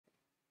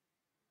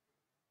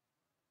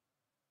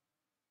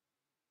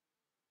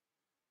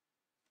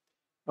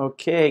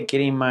Okay,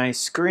 getting my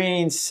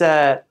screen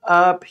set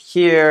up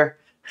here.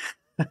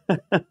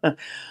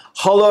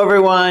 Hello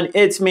everyone,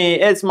 it's me,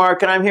 it's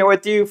Mark, and I'm here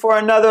with you for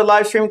another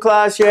live stream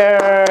class.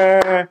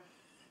 Yeah.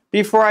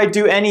 Before I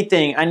do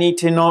anything, I need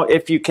to know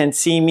if you can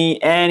see me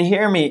and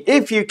hear me.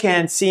 If you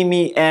can see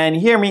me and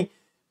hear me,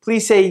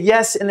 please say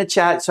yes in the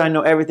chat so I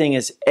know everything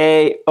is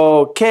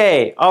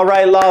A-OK. All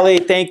right, Lolly,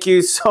 thank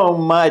you so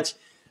much.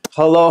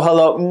 Hello,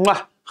 hello.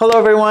 Mwah. Hello,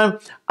 everyone.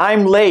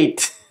 I'm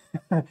late.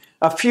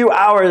 A few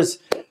hours.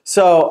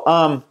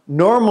 So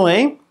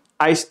normally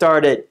I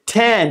start at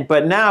 10,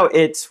 but now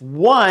it's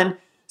 1.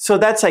 So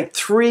that's like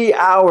 3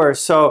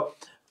 hours. So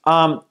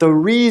the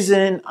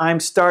reason I'm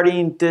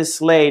starting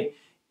this late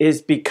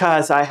is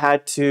because I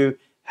had to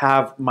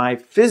have my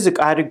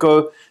physical. I had to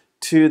go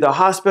to the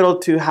hospital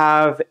to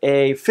have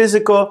a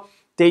physical.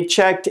 They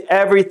checked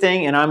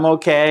everything and I'm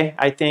okay,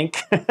 I think.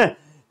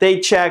 They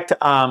checked,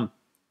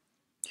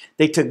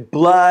 they took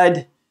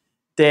blood,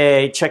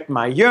 they checked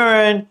my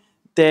urine,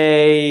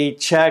 they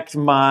checked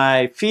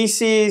my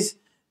feces,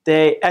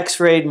 they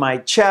x-rayed my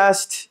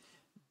chest,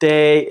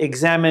 they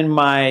examined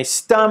my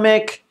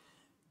stomach,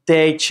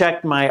 they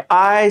checked my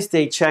eyes,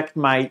 they checked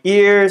my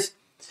ears,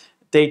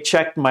 they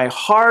checked my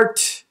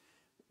heart,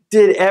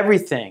 did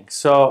everything.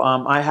 So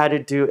I had to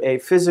do a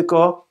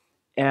physical,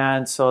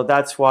 and so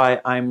that's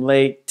why I'm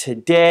late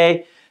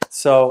today.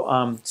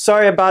 So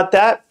sorry about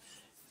that.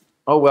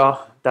 Oh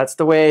well, that's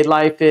the way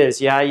life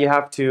is. Yeah, you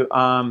have to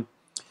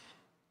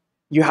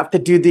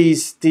do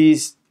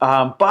these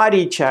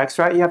body checks,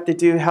 right? You have to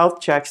do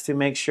health checks to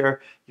make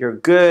sure you're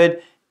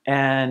good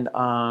and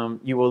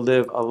you will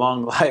live a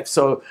long life.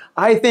 So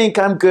I think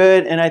I'm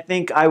good and I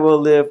think I will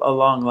live a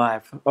long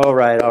life. All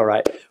right, all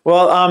right.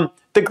 Well,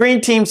 the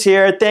green team's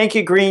here. Thank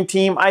you, green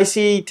team. I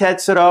see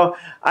Tetsuro.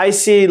 I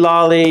see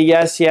Lolly.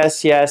 Yes,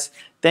 yes, yes.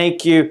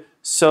 Thank you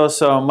so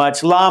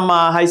much.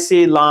 Llama. I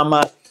see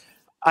Llama.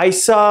 I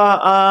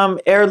saw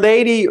Air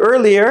Lady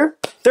earlier.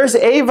 There's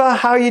Ava.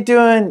 How you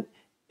doing,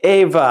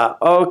 Ava?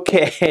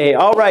 Okay.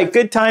 All right.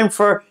 Good time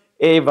for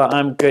Ava.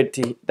 I'm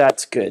good.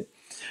 That's good.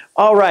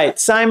 All right.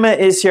 Saima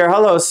is here.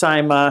 Hello,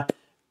 Saima.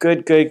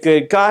 Good, good,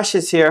 good. Gosh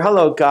is here.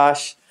 Hello,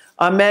 Gosh.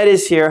 Ahmed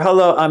is here.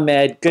 Hello,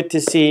 Ahmed. Good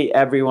to see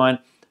everyone.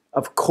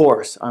 Of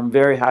course, I'm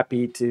very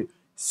happy to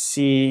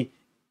see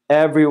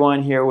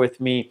everyone here with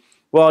me.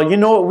 Well, you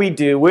know what we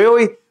do.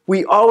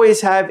 We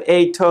always have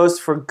a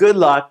toast for good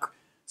luck.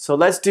 So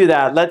let's do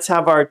that. Let's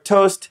have our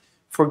toast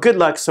for good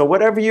luck. So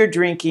whatever you're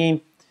drinking,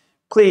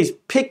 please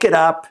pick it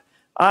up.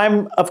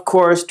 I'm, of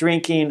course,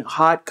 drinking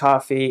hot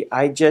coffee.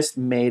 I just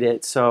made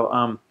it. So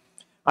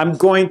I'm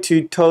going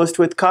to toast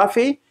with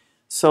coffee.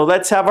 So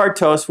let's have our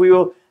toast. We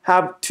will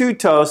have 2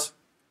 toasts.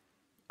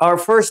 Our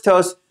first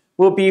toast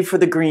will be for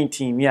the green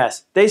team.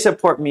 Yes, they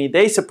support me.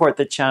 They support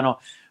the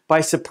channel.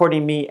 By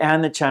supporting me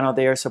and the channel,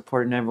 they are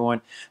supporting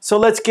everyone. So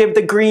let's give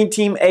the green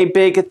team a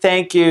big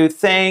thank you.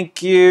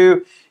 Thank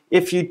you.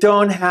 If you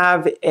don't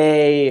have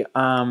a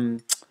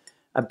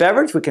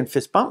beverage, we can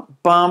fist bump.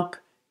 Bump.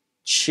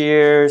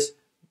 Cheers.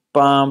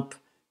 Bump.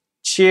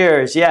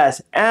 Cheers.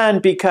 Yes.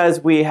 And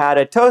because we had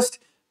a toast,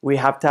 we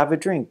have to have a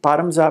drink.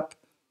 Bottoms up.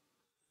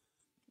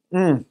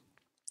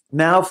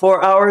 Now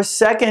for our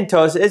second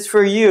toast. It's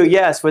for you.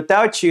 Yes,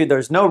 without you,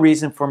 there's no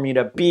reason for me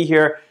to be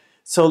here.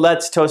 So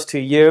let's toast to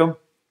you.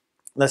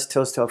 Let's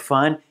toast to a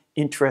fun,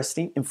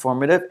 interesting,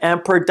 informative,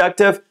 and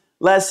productive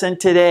lesson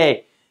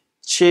today.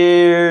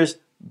 Cheers,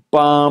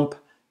 bump,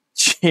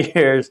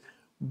 cheers,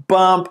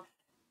 bump.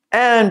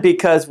 And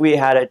because we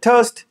had a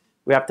toast,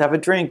 we have to have a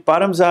drink.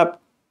 Bottoms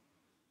up.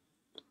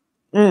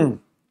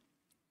 Okay,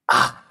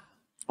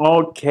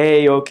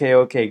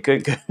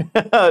 good.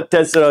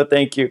 Tessero,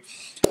 thank you.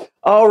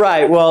 All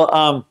right,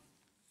 well,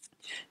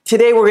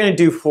 today we're going to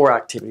do 4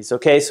 activities,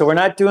 okay? So we're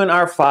not doing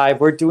our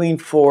 5, we're doing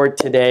 4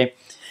 today.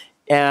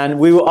 And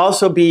we will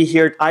also be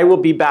here, I will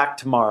be back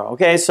tomorrow,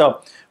 okay?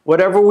 So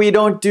whatever we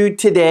don't do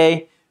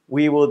today,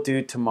 we will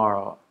do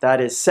tomorrow. That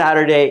is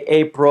Saturday,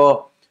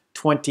 April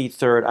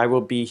 23rd. I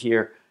will be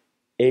here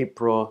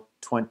April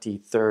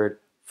 23rd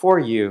for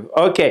you.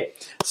 Okay,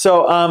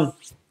 so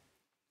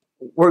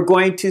we're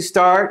going to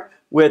start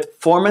with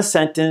form a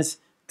sentence.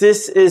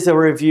 This is a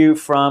review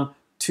from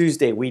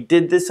Tuesday. We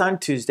did this on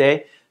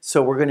Tuesday,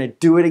 so we're going to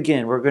do it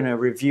again. We're going to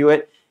review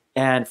it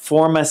and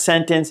form a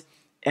sentence.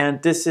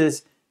 And this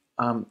is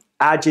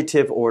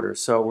adjective order.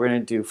 So we're going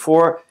to do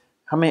 4.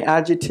 How many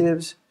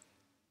adjectives?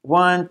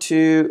 1,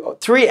 2,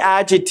 3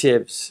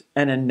 adjectives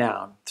and a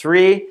noun.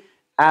 3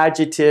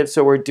 adjectives.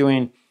 So we're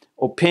doing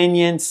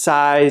opinion,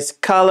 size,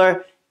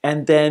 color,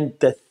 and then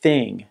the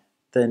thing,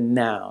 the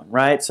noun,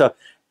 right? So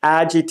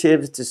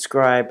adjectives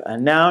describe a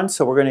noun.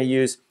 So we're going to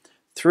use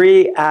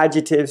 3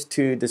 adjectives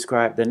to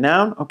describe the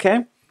noun,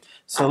 okay?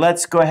 So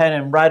let's go ahead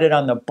and write it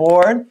on the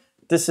board.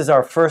 This is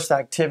our first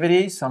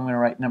activity. So I'm going to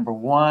write number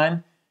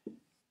 1.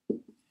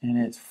 And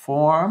it's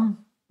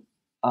form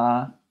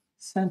a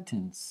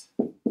sentence.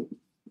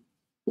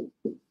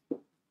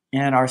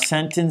 And our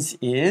sentence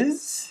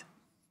is,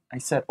 I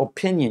said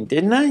opinion,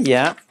 didn't I?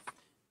 Yeah.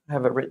 I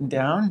have it written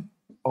down.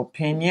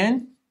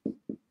 Opinion.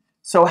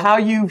 So how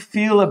you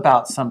feel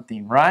about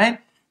something, right?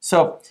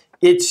 So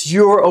it's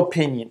your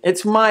opinion.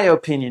 It's my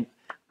opinion.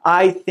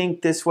 I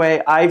think this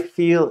way. I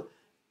feel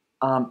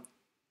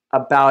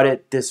about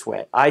it this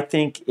way. I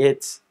think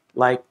it's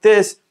like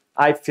this.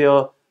 I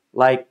feel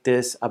like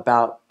this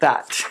about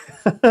that.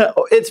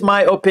 It's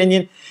my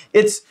opinion.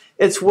 It's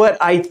what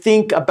I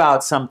think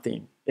about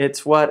something.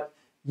 It's what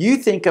you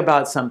think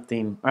about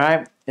something,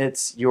 right?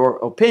 It's your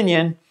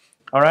opinion.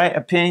 All right,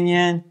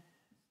 opinion,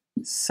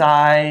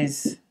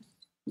 size,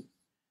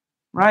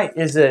 right?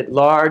 Is it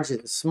large? Is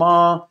it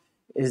small?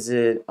 Is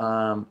it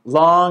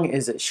long?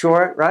 Is it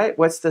short, right?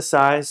 What's the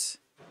size?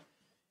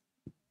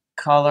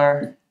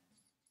 Color.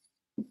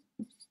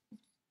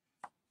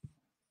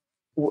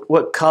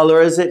 What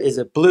color is it? Is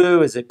it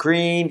blue? Is it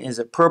green? Is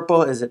it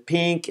purple? Is it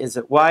pink? Is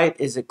it white?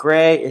 Is it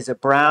gray? Is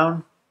it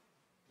brown?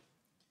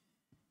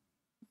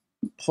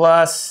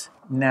 Plus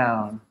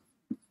noun.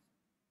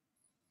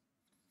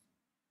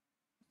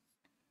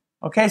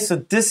 Okay, so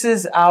this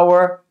is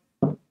our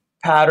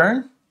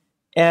pattern.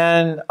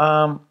 And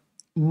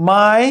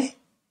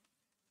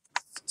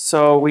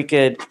so we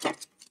could,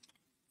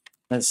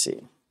 let's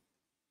see.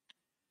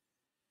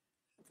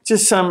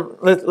 Just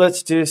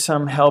let's do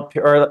some help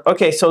here. Or,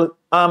 okay, so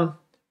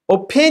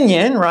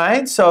opinion,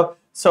 right? So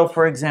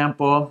for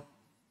example,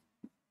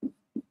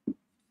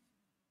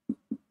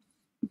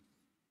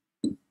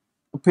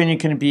 opinion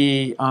can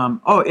be,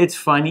 oh, it's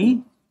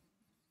funny,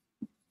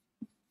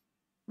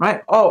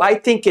 right? Oh, I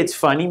think it's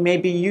funny.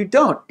 Maybe you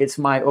don't. It's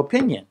my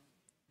opinion.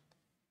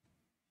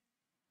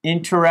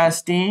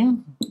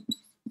 Interesting.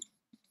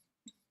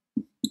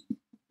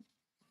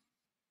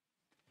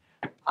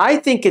 I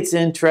think it's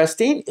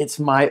interesting. It's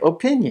my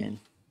opinion.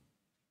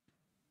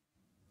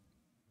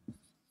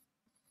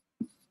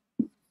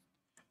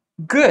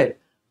 Good.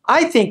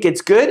 I think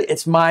it's good.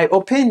 It's my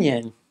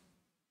opinion.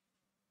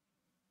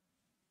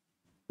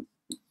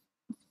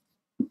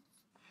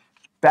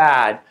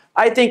 Bad.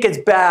 I think it's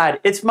bad.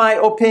 It's my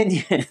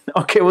opinion.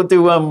 Okay, we'll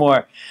do one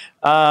more.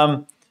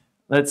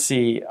 Let's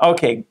see.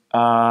 Okay.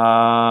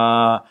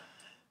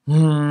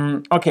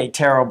 Okay,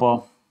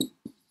 terrible.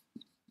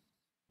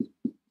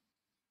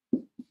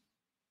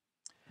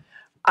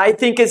 I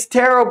think it's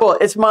terrible.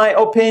 It's my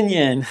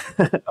opinion.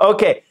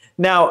 Okay,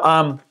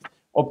 now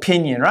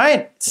opinion,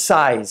 right?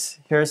 Size.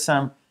 Here's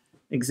some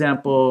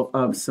example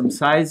of some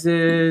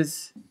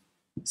sizes.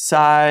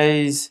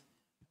 Size.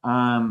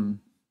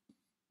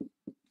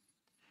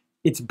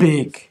 It's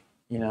big.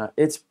 You know,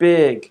 it's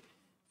big.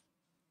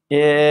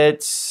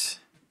 It's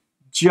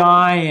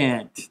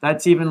giant.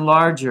 That's even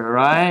larger,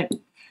 right?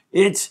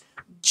 It's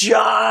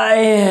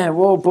giant.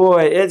 Whoa,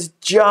 boy, it's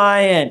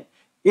giant.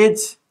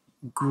 It's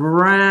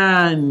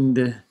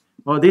grand.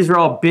 Well, these are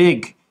all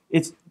big.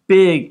 It's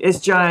big. It's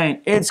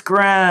giant. It's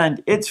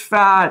grand. It's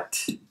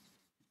fat.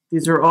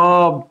 These are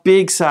all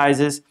big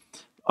sizes.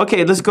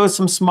 Okay, let's go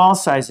some small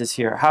sizes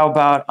here. How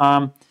about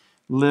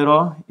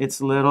little?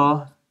 It's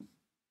little.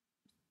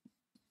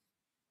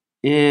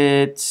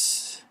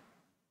 It's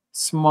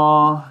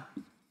small.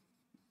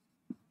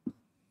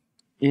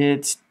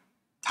 It's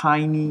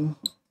tiny.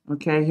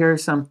 Okay, here are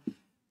some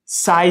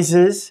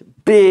sizes.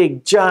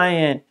 Big,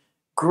 giant,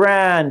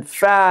 grand,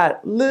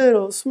 fat,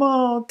 little,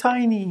 small,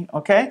 tiny.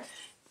 Okay,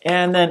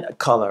 and then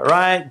color,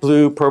 right?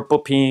 Blue, purple,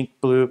 pink,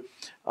 blue,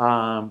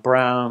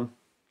 brown.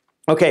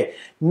 Okay,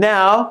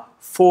 now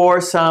for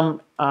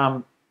some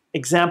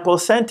example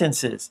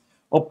sentences.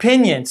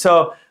 Opinion.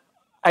 So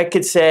I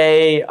could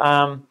say,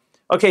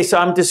 okay, so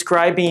I'm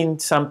describing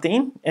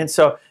something, and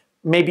so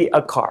maybe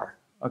a car.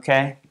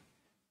 Okay,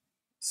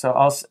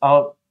 so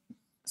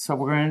so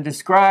we're going to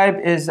describe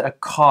is a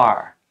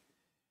car,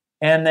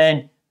 and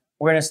then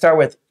we're going to start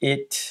with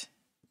it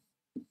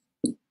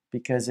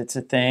because it's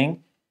a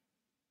thing.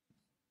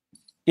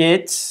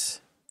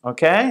 It's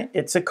okay.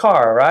 It's a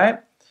car, right?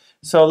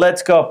 So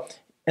let's go,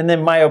 and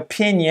then my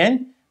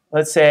opinion.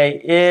 Let's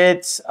say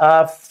it's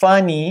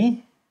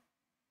funny.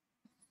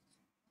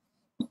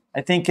 I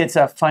think it's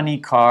a funny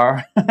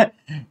car.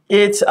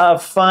 It's a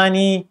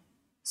funny,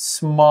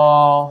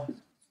 small,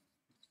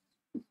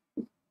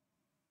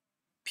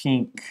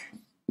 pink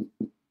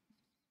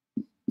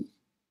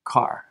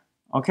car.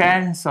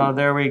 Okay, so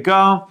there we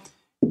go.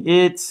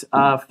 It's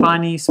a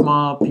funny,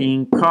 small,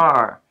 pink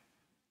car.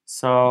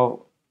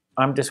 So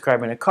I'm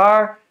describing a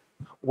car.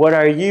 What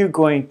are you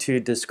going to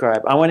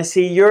describe? I want to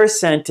see your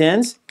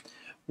sentence.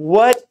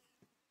 What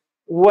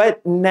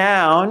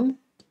noun,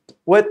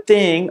 what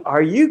thing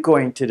are you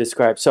going to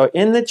describe? So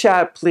in the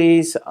chat,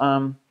 please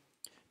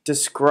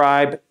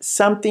describe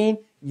something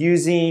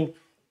using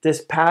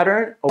this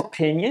pattern,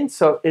 opinion.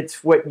 So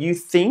it's what you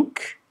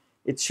think.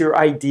 It's your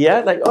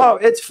idea. Like, oh,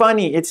 it's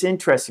funny. It's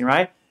interesting,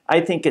 right?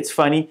 I think it's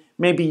funny.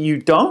 Maybe you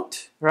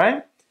don't,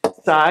 right?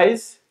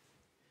 Size,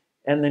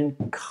 and then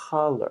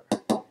color.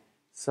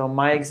 So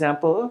my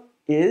example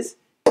is,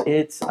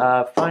 it's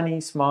a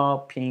funny, small,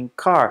 pink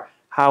car.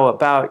 How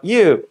about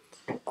you?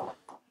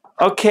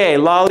 Okay,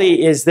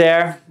 Lolly is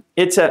there.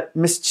 It's a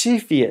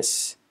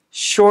mischievous,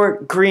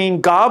 short, green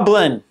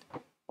goblin.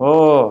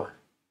 Oh,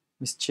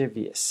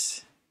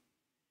 mischievous.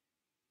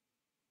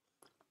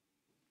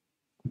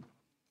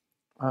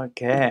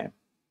 Okay.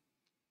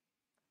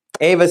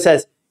 Ava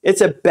says, it's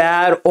a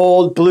bad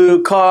old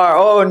blue car.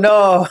 Oh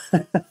no.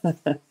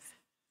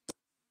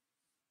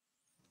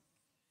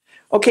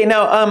 Okay,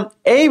 now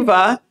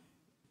Ava,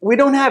 we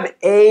don't have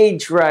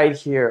age right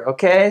here,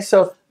 okay?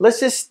 So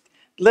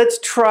let's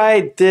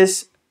try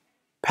this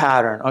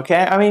pattern,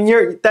 okay? I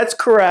mean, that's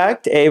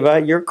correct, Ava,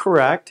 you're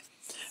correct.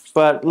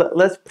 But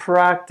let's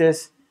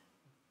practice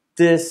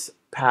this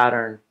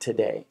pattern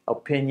today.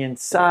 Opinion,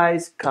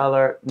 size,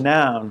 color,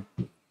 noun.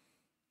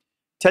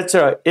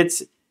 Tetsuro,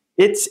 it's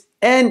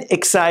an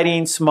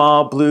exciting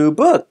small blue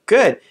book.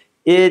 Good.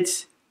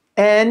 It's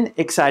an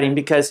exciting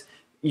because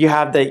you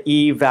have the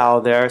E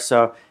vowel there.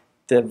 So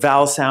the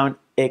vowel sound,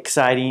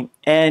 exciting,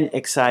 an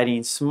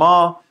exciting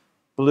small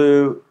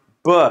blue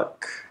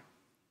book.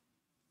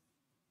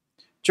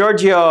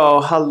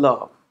 Giorgio,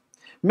 hello.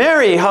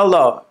 Mary,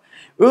 hello.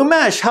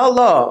 Umesh,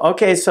 hello.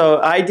 Okay, so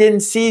I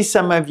didn't see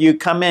some of you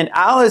come in.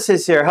 Alice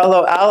is here.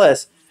 Hello,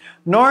 Alice.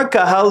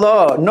 Norca,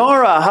 hello.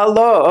 Nora,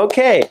 hello.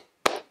 Okay.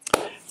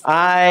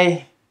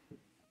 I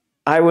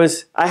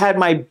had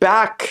my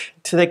back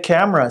to the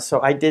camera,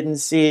 so I didn't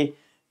see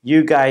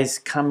you guys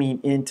coming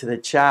into the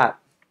chat.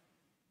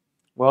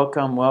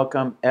 Welcome,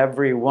 welcome,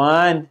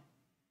 everyone.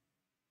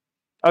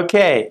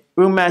 Okay,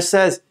 Umesh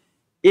says,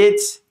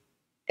 it's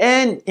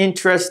an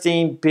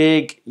interesting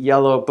big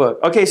yellow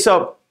book. Okay,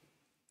 so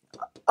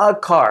a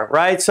car,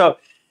 right? So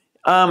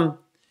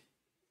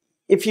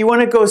if you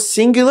want to go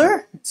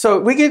singular, so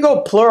we could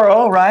go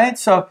plural, right?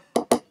 So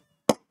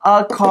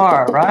a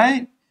car,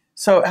 right?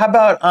 So how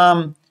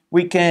about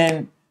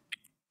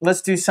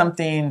let's do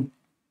something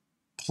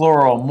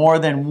plural, more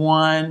than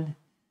one.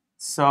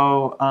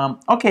 So,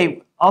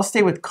 okay, I'll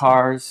stay with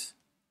cars.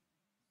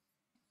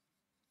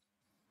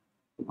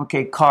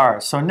 Okay,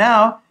 cars. So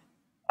now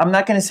I'm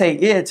not going to say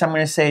it's, I'm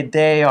going to say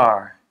they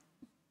are.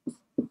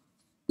 I'm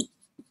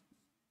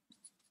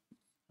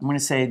going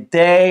to say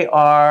they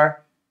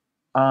are,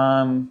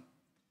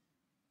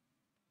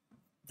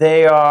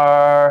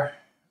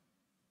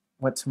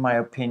 what's my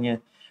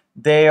opinion?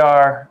 They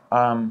are,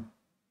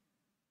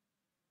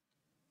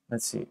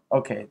 let's see.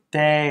 Okay,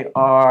 they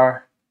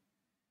are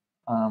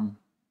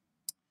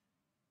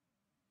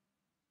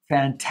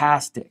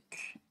fantastic.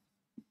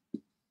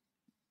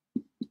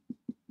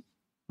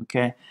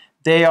 Okay,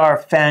 they are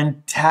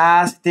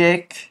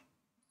fantastic.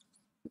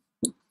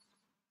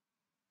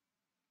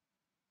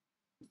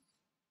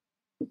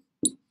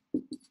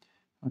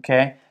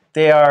 Okay,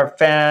 they are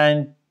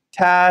fantastic.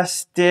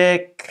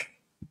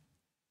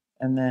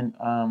 And then,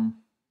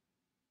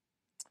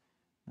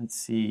 let's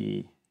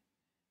see,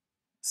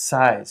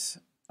 size.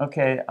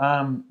 Okay,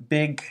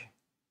 big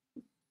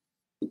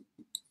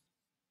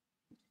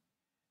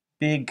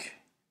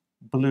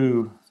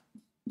blue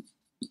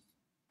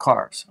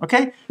cars.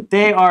 Okay,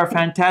 they are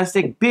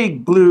fantastic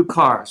big blue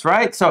cars,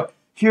 right? So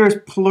here's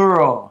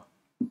plural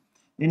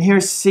and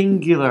here's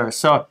singular.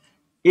 So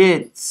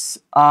it's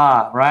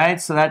right?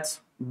 So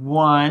that's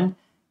one,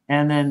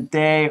 and then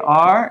they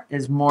are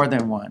is more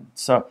than one.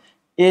 So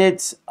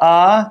it's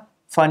a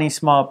funny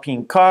small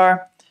pink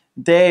car.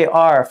 They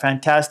are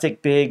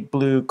fantastic big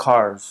blue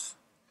cars.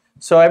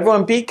 So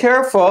everyone be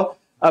careful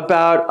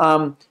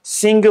about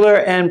singular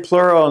and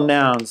plural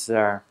nouns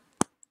there.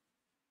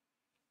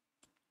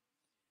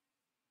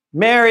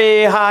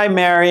 Mary, hi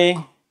Mary.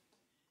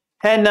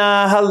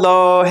 Henna,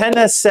 hello.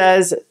 Henna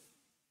says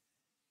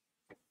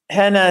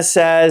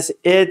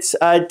it's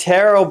a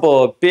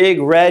terrible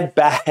big red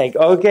bag.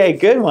 Okay,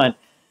 good one.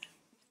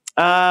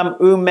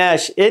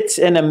 Umesh, it's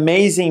an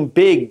amazing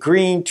big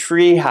green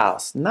tree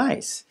house.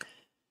 Nice.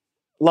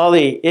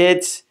 Lolly,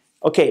 it's,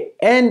 okay,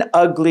 an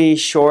ugly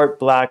short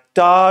black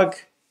dog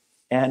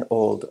and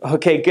old.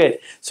 Okay, good.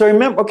 So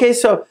remember, okay,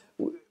 so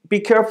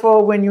be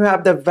careful when you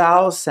have the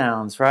vowel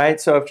sounds,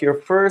 right? So if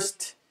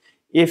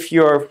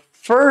your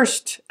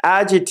first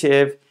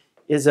adjective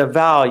is a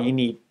vowel, you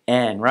need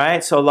N,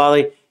 right? So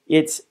Lolly,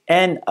 it's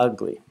an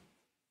ugly.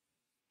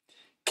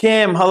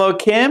 Kim, hello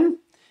Kim.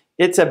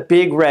 It's a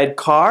big red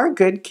car.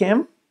 Good,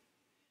 Kim.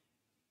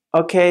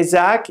 Okay,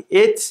 Zach,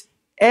 it's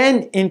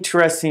an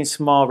interesting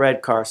small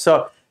red car.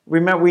 So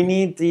remember, we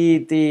need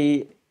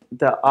the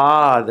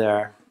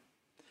there.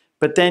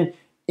 But then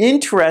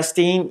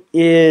interesting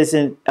is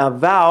a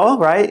vowel,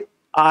 right?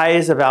 I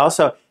is a vowel,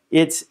 so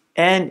it's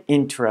an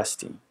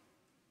interesting.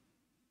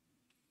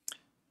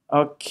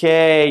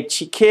 Okay,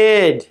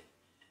 Kid,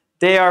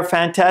 they are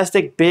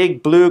fantastic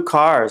big blue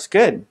cars.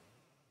 Good.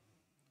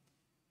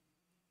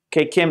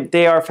 Okay, Kim,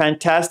 they are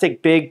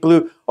fantastic big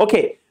blue.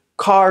 Okay,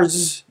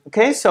 cars.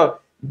 Okay, so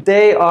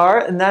they are,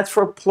 and that's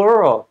for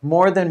plural,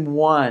 more than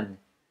one.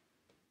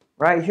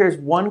 Right, here's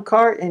one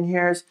car, and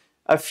here's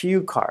a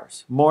few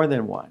cars, more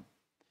than one.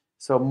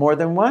 So more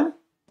than one,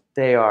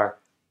 they are.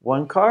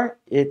 One car,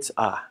 it's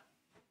a.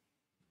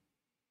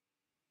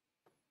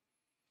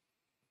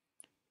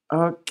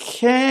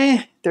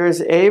 Okay,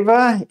 there's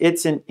Ava.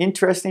 It's an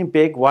interesting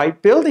big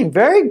white building.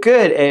 Very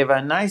good,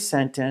 Ava. Nice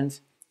sentence.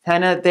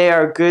 Hannah, they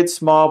are good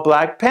small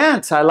black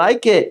pants. I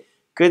like it.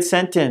 Good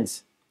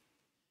sentence.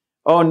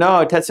 Oh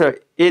no, Tetsuro,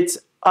 it's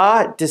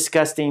a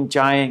disgusting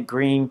giant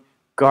green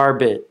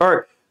garbage.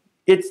 Or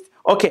it's,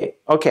 okay,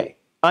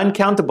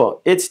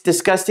 uncountable. It's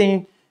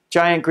disgusting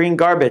giant green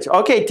garbage.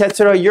 Okay,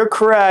 Tetsuro, you're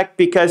correct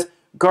because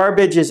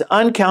garbage is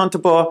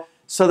uncountable,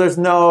 so there's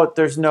no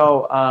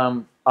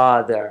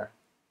there.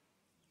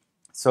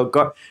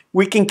 So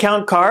we can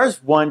count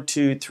cars, 1,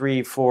 2,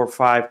 3, 4,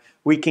 5.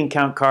 We can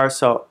count cars,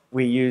 so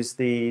we use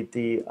the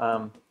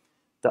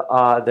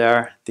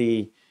there,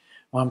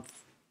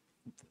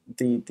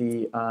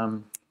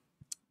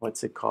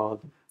 what's it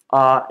called?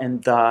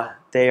 And the,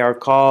 they are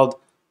called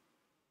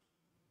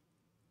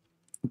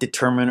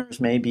determiners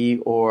maybe,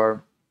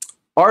 or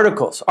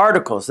articles.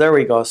 Articles, there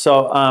we go.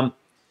 So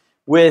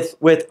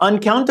with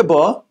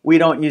uncountable, we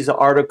don't use the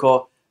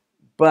article,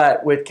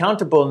 but with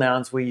countable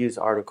nouns, we use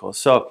articles.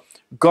 So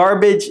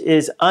garbage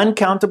is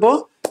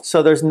uncountable,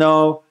 so there's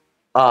no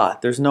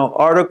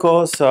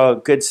article, so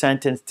good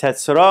sentence,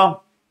 Tetsuro.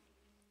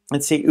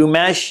 Let's see,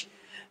 Umesh,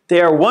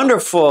 they are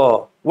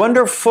wonderful,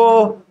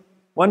 wonderfully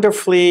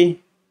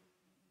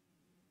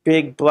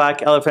big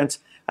black elephants.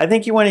 I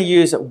think you want to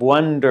use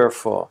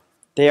wonderful.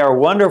 They are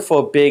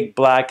wonderful big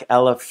black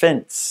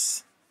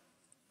elephants.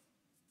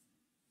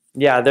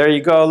 Yeah, there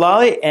you go,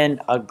 Lolly,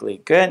 and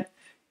ugly. Good.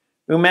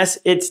 Umesh,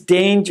 it's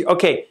danger.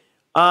 Okay,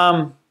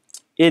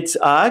 it's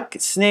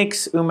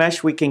snakes,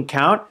 Umesh, we can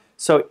count.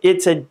 So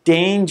it's a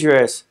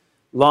dangerous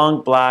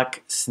long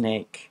black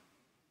snake.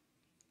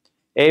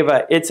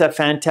 Ava, it's a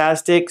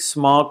fantastic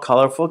small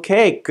colorful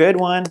cake. Good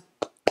one.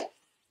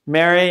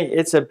 Mary,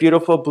 it's a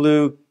beautiful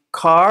blue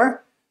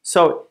car.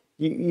 So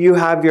you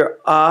have your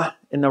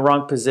in the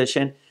wrong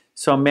position.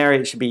 So Mary,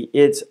 it should be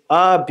it's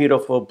a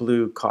beautiful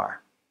blue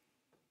car.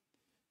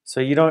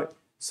 So you don't.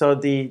 So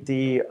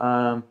the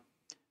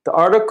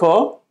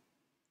article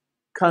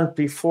comes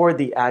before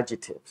the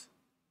adjectives,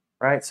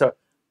 right? So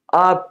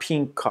a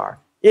pink car.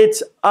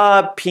 It's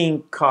a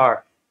pink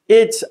car.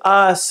 It's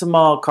a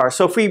small car.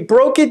 So if we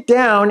broke it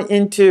down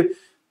into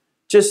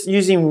just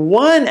using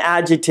one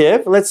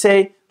adjective, let's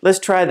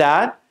try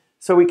that.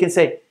 So we can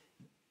say,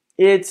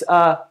 it's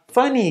a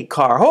funny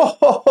car. Ho,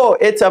 ho, ho,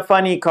 it's a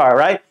funny car,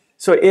 right?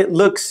 So it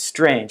looks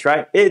strange,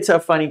 right? It's a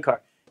funny car.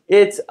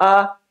 It's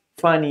a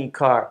funny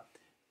car.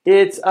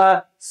 It's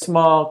a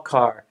small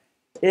car.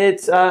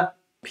 It's a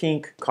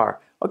pink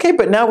car. Okay,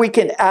 but now we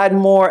can add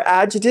more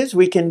adjectives.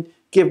 We can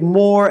give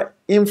more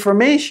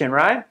information,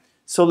 right?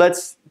 So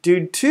let's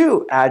do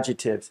 2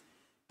 adjectives.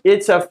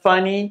 It's a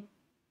funny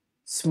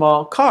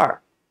small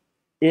car.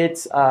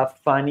 It's a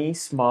funny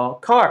small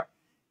car.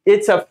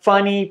 It's a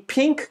funny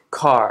pink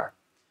car.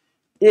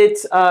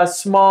 It's a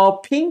small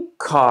pink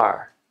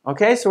car.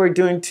 Okay, so we're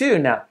doing 2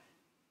 now.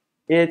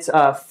 It's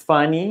a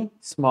funny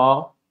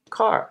small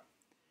car.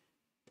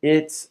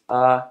 It's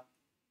a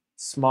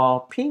small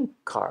pink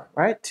car,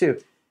 right?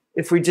 2.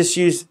 If we just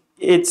use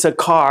it's a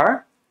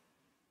car,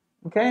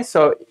 okay,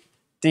 so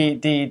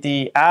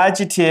the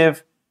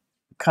adjective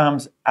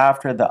comes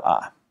after the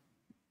a.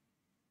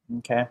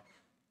 Okay.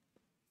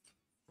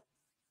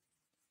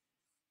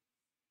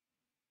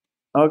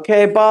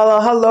 Okay,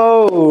 Bala,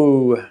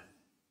 hello.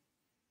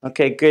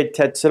 Okay, good,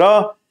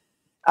 Tetsuro.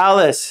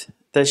 Alice,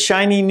 the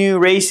shiny new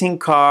racing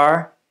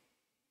car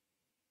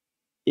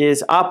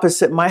is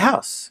opposite my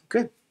house.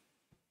 Good.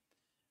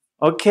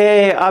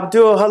 Okay,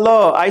 Abdul,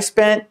 hello. I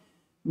spent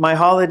my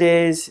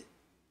holidays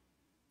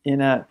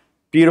in a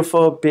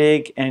beautiful,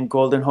 big, and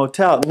golden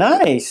hotel.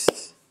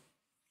 Nice.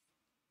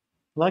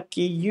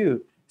 Lucky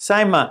you.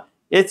 Saima,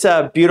 it's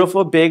a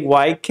beautiful, big,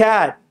 white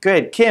cat.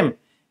 Good. Kim,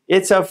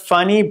 it's a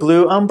funny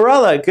blue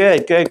umbrella.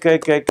 Good, good,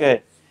 good, good,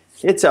 good.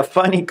 It's a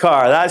funny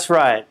car. That's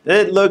right.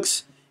 It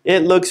looks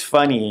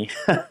funny.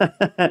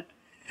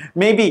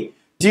 Maybe,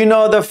 do you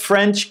know the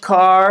French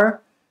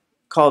car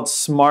called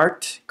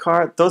smart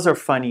car? Those are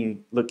funny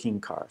looking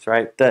cars,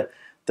 right?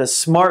 The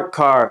smart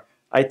car,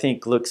 I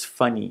think, looks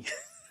funny.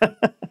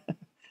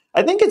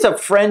 I think it's a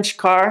French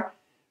car.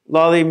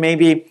 Lolly,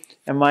 maybe,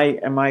 am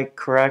I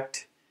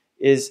correct?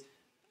 Is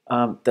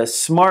the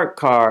smart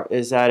car,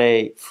 is that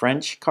a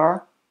French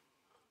car?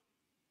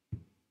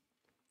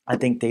 I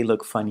think they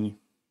look funny.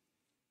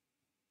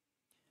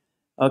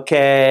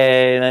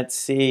 Okay, let's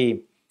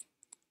see.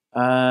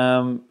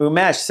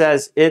 Umesh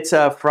says, it's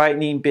a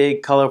frightening,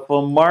 big,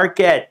 colorful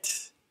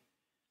market.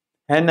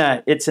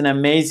 Henna, it's an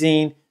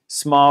amazing,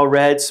 small,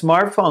 red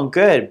smartphone.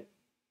 Good.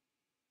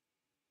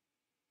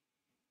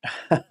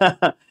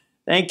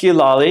 Thank you,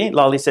 Lolly.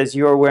 Lolly says,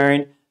 you are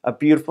wearing a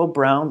beautiful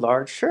brown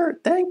large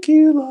shirt. Thank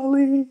you,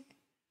 Lolly.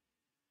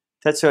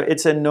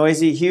 It's a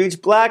noisy,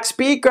 huge black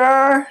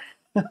speaker.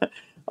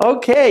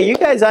 Okay, you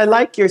guys, I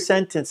like your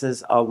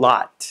sentences a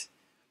lot.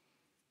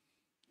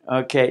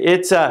 Okay,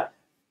 it's a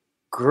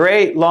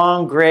great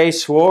long gray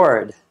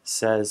sword,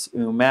 says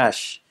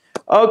Umesh.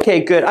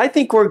 Okay, good. I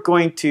think we're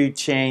going to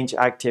change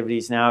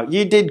activities now.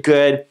 You did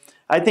good.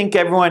 I think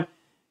everyone...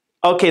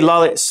 Okay,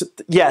 Lolly,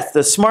 yes,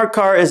 the smart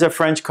car is a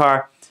French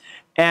car.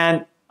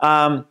 And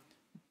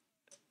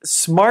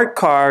smart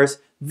cars,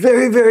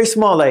 very, very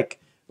small, like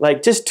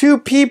just 2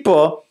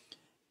 people.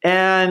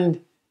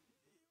 And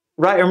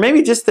right, or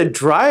maybe just the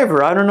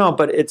driver. I don't know,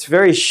 but it's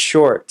very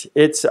short.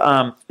 It's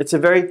a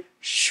very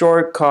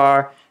short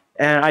car,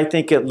 and I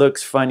think it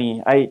looks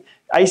funny.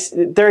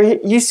 There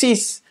you see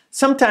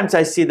sometimes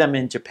I see them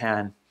in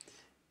Japan,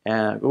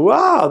 and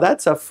wow,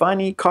 that's a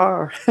funny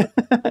car.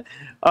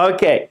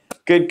 Okay,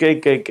 good,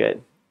 good, good,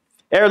 good.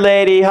 Air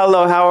lady,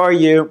 hello, how are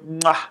you?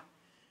 Mwah.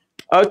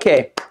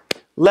 Okay,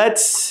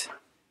 let's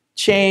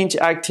change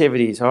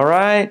activities. All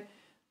right,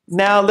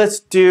 now let's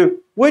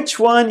do which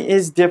one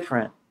is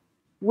different.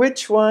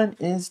 Which one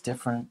is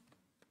different?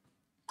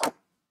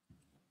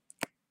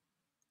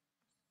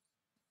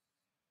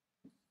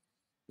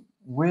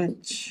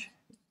 Which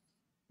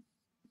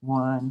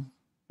one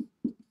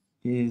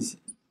is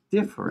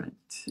different?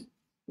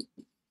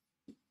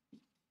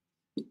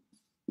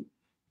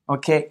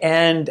 Okay,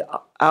 and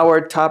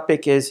our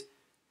topic is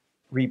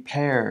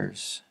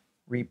repairs.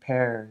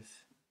 Repairs.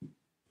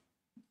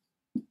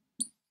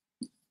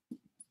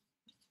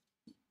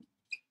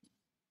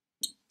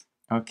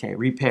 Okay,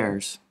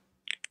 repairs.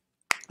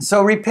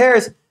 So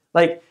repairs,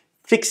 like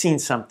fixing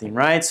something,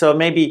 right? So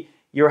maybe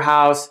your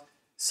house,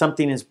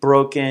 something is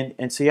broken,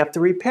 and so you have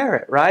to repair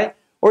it, right?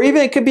 Or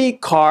even it could be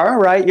car,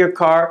 right? Your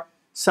car,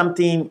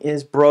 something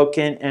is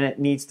broken and it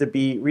needs to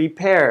be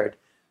repaired.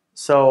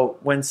 So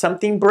when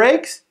something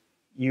breaks,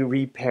 you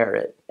repair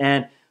it.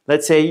 And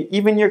let's say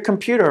even your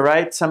computer,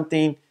 right?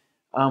 Something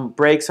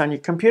breaks on your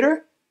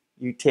computer,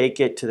 you take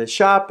it to the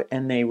shop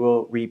and they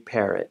will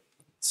repair it.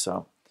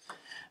 So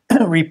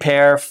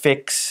repair,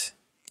 fix.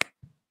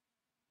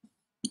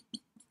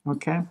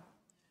 Okay.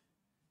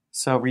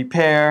 So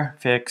repair,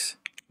 fix.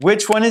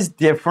 Which one is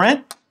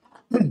different?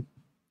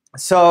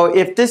 So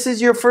if this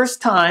is your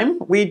first time,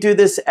 we do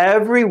this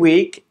every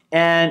week.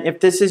 And if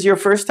this is your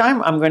first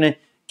time, I'm going to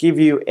give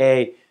you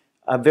a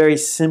very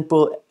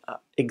simple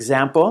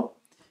example.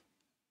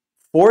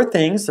 4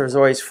 things. There's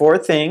always 4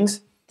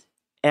 things.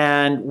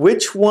 And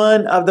which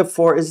one of the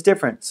 4 is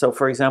different? So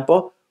for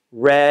example,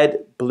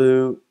 red,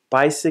 blue,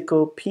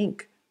 bicycle,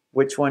 pink.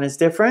 Which one is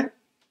different?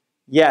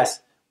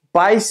 Yes,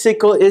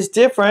 bicycle is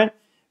different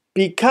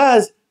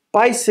because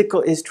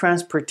bicycle is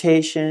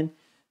transportation.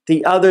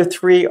 The other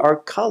 3 are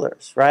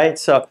colors, right?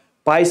 So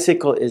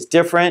bicycle is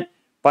different,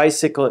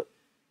 bicycle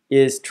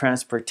is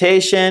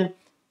transportation,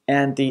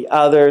 and the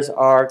others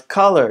are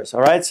colors,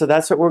 all right? So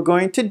that's what we're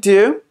going to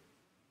do.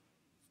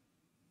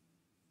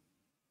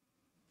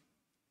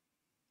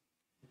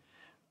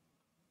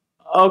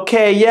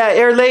 Okay, yeah,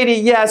 Air Lady,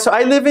 yeah, so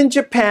I live in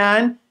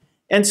Japan,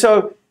 and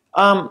so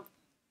I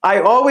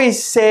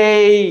always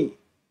say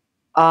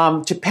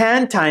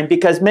Japan time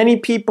because many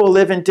people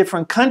live in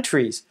different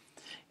countries.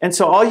 And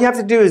so all you have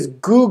to do is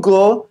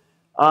Google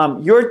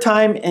your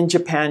time and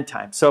Japan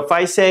time. So if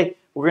I say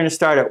we're going to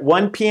start at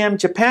 1 p.m.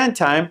 Japan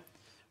time,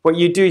 what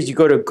you do is you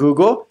go to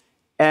Google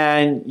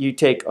and you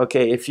take,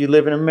 okay, if you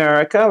live in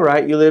America,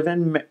 right? You live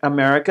in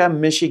America,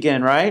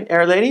 Michigan, right,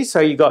 Air Lady? So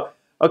you go,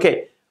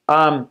 okay,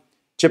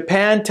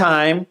 Japan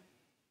time,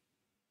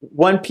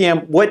 1 p.m.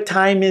 What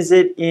time is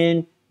it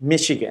in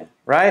Michigan,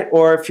 right?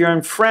 Or if you're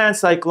in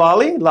France, like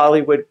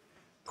Lolly would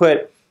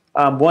put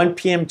 1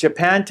 p.m.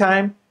 Japan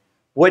time.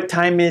 What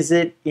time is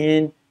it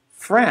in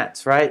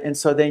France, right? And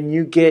so then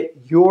you get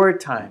your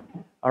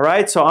time, all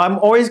right? So I'm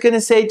always going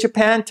to say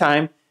Japan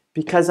time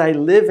because I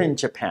live in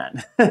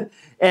Japan.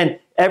 And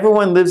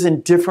everyone lives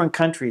in different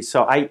countries,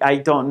 so I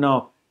don't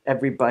know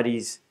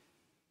everybody's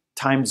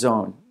time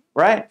zone,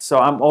 right? So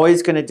I'm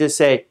always going to just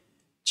say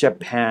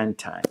Japan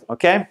time,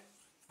 okay?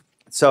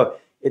 So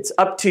it's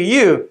up to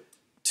you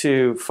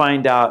to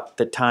find out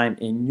the time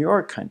in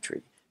your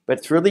country. But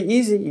it's really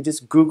easy. You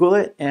just Google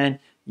it and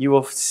you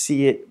will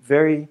see it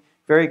very,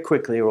 very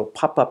quickly. It will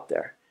pop up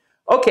there.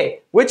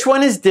 Okay, which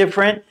one is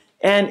different?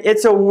 And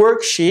it's a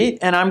worksheet,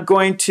 and I'm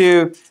going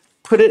to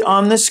put it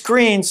on the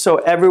screen so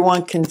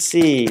everyone can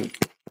see.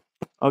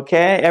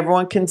 Okay,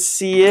 everyone can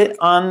see it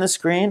on the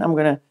screen. I'm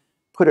going to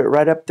put it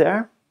right up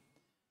there.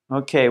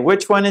 Okay,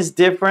 which one is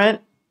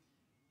different?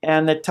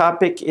 And the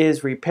topic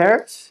is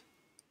repairs.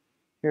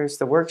 Here's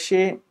the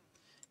worksheet.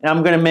 And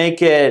I'm going to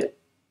make it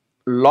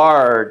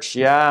large.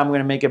 Yeah, I'm going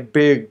to make it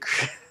big.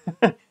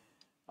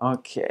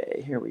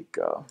 Okay, here we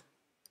go.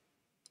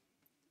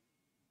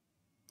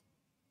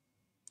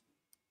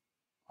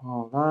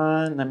 Hold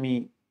on. Let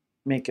me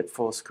make it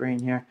full screen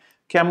here.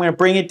 Okay, I'm going to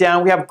bring it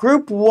down. We have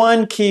group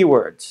 1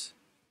 keywords.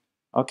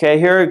 Okay,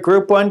 here are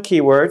group 1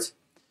 keywords.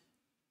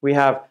 We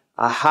have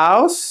a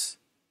house,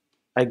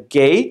 a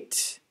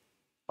gate,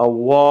 a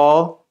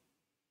wall,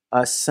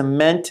 a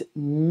cement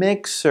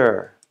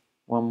mixer.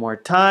 One more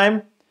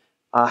time.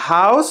 A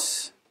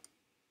house,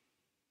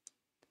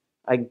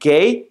 a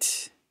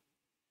gate,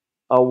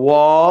 a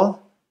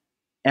wall,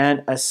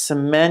 and a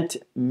cement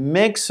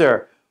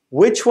mixer.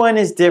 Which one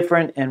is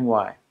different and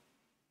why?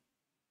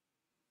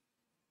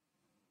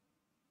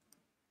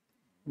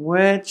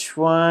 Which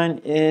one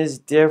is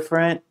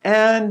different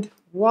and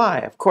why?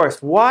 Of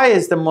course, why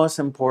is the most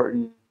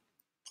important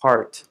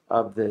part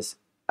of this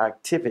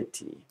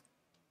activity,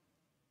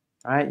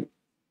 right?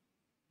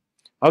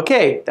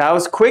 Okay, that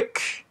was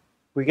quick.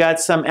 We got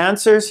some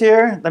answers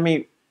here. Let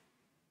me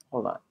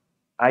hold on.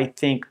 I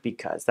think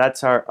because.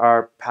 That's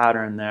our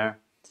pattern there.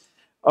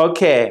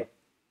 Okay.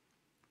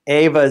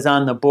 Ava is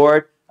on the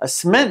board. A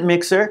cement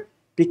mixer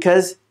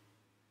because,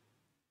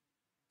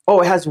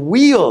 oh, it has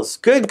wheels.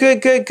 Good,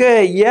 good, good,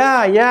 good.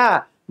 Yeah,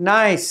 yeah.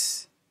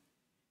 Nice.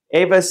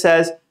 Ava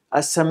says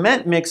a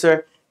cement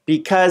mixer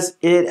because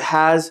it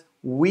has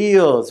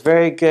wheels.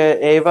 Very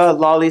good, Ava.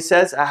 Lolly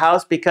says a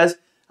house because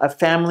a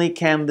family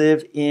can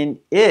live in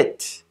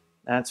it.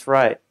 That's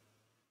right.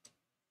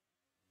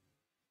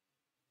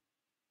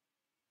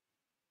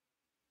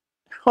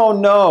 Oh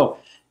no.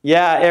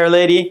 Yeah, Air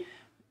Lady.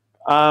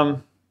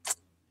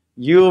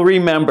 You'll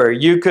remember.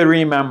 You could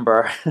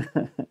remember.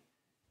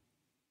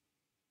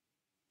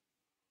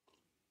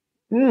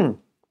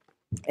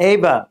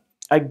 Ava,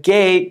 a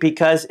gate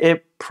because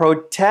it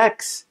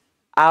protects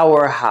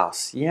our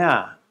house.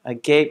 Yeah, a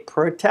gate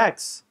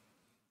protects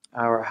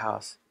our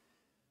house.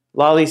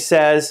 Lolly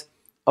says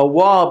a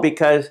wall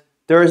because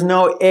there's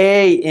no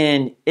A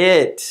in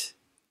it.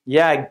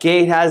 Yeah,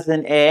 gate has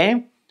an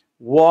A.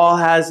 Wall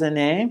has an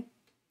A.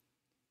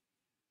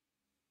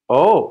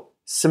 Oh,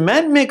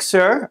 cement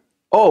mixer.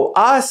 Oh,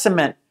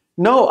 cement.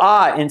 No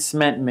in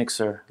cement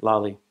mixer,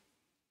 Lolly.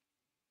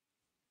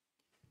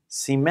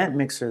 Cement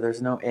mixer,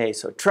 there's no A.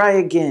 So try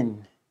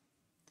again.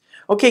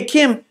 Okay,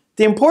 Kim,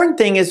 the important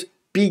thing is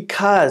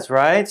because,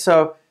 right?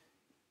 So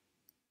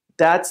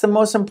that's the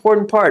most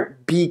important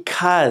part,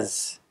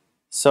 because.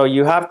 So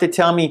you have to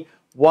tell me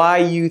why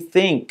you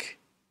think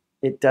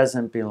it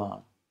doesn't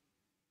belong.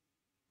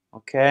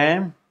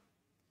 Okay?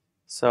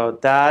 So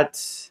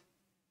that's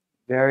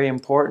very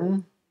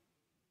important.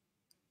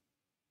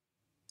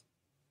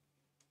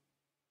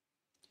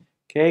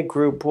 Okay,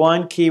 group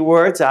one,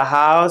 keywords, a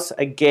house,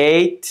 a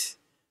gate,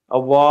 a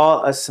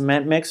wall, a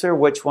cement mixer.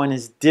 Which one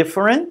is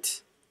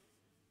different?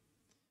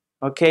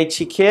 Okay,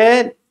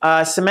 Chiquit,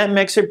 cement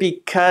mixer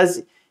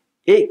because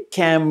it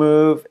can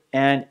move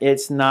and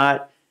it's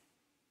not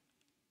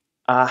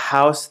a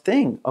house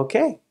thing.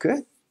 Okay,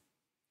 good.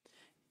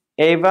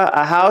 Ava,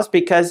 a house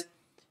because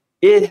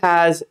it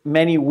has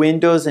many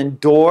windows and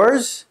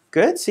doors.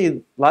 Good,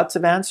 see lots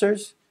of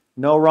answers.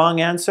 No wrong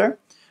answer.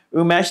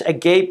 Umesh, a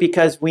gate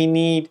because we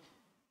need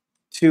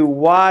to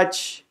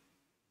watch.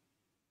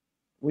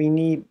 We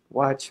need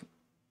watch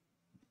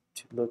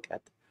to look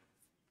at.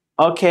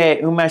 Okay,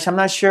 Umesh, I'm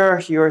not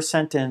sure your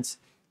sentence.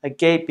 A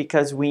gate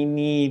because we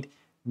need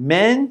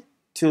men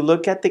to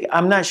look at the.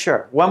 I'm not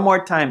sure. One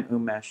more time,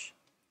 Umesh.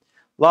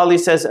 Lolly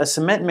says a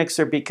cement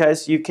mixer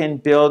because you can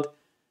build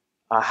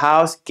a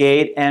house,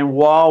 gate, and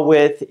wall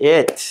with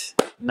it.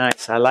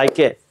 Nice, I like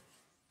it.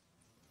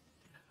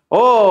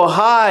 Oh,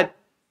 hot.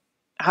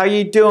 How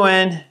you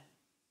doing?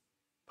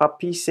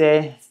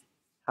 Papise,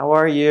 how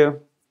are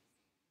you?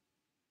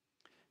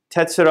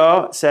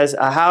 Tetsuro says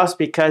a house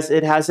because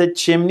it has a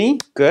chimney.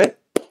 Good.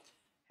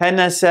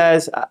 Henna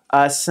says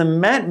a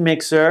cement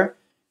mixer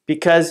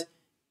because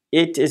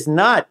it is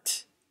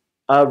not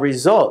a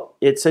result.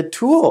 It's a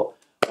tool.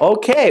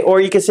 Okay,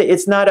 or you can say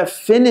it's not a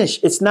finish.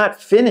 It's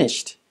not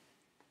finished.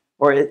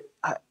 Or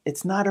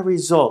it's not a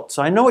result.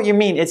 So I know what you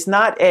mean. It's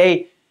not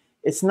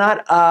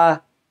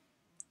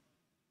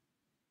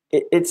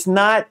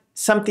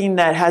something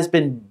that has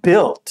been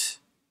built.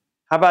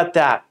 How about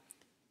that?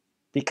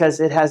 Because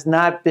it has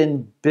not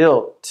been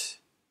built,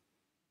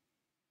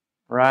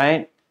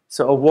 right?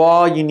 So a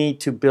wall, you need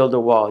to build a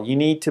wall. You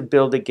need to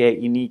build a gate.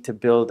 You need to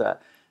build a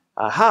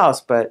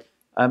house, but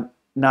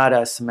not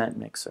a cement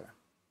mixer.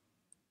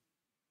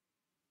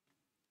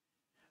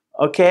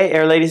 Okay,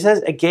 Air Lady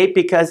says a gate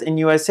because in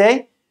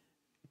USA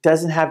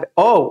doesn't have,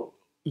 oh,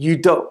 you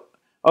don't.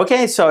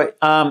 Okay, so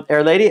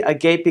Air Lady, a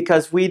gate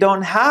because we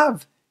don't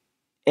have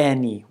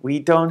any. We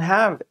don't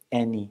have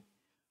any.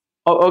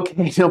 Oh,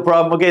 okay, no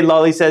problem. Okay,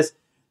 Lolly says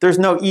there's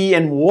no E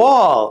in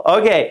wall.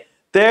 Okay,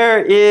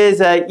 there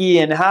is a E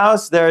in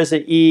house. There is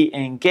a E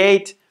in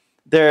gate.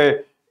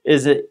 There's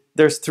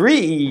 3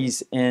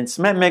 E's in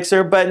cement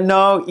mixer, but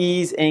no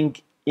E's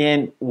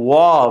in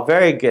wall.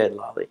 Very good,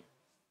 Lolly.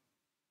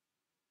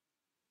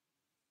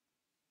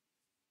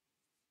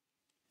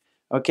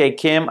 Okay,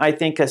 Kim, I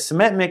think a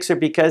cement mixer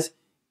because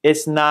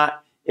it's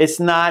not,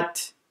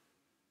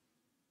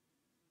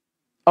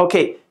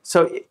 okay,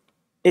 so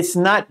it's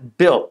not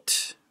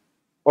built,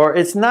 or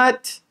it's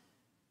not,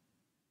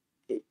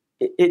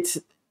 it's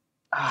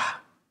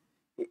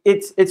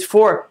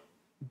for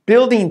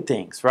building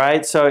things,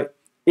 right? So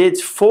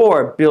it's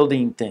for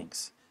building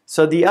things.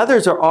 So the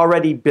others are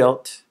already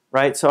built,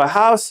 right? So a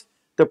house,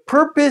 the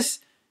purpose,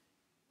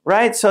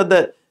 right? So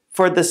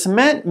for the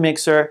cement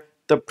mixer,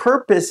 the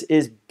purpose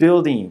is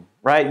building,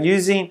 right? You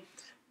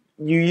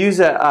use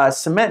a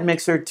cement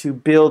mixer to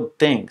build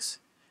things.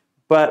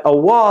 But a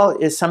wall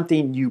is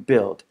something you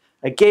build.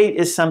 A gate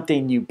is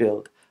something you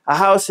build. A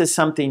house is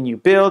something you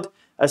build.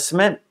 A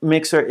cement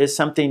mixer is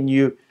something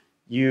you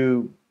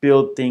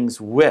build things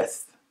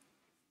with.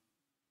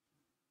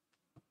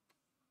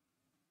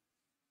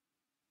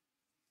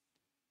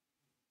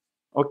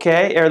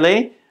 Okay,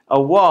 Early, a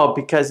wall,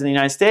 because in the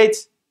United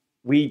States,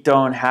 we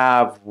don't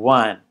have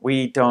one.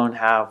 We don't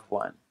have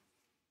one.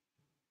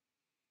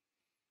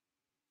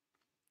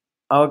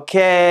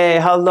 Okay,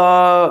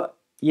 hello,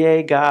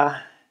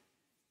 Yega.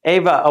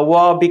 Ava, a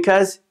wall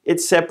because it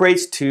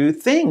separates two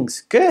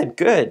things. Good,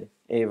 good,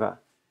 Ava.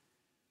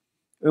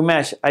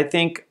 Umesh, I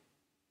think,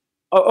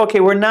 oh,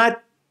 okay, we're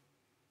not,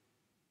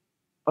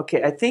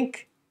 okay, I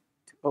think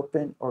to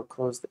open or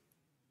close the,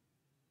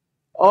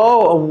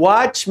 oh, a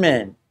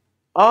watchman.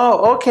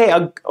 Oh, okay,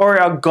 or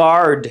a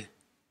guard,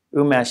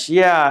 Umesh.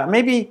 Yeah,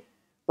 maybe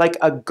like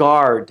a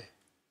guard.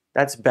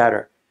 That's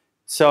better.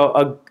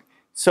 So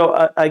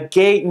a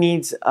gate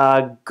needs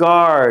a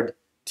guard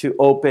to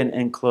open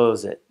and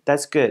close it.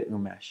 That's good,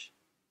 Umesh.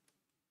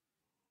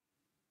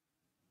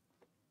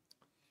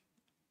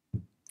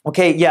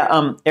 Okay,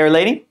 yeah, Air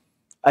Lady,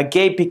 a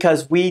gate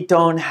because we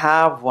don't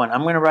have one.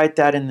 I'm going to write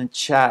that in the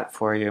chat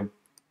for you.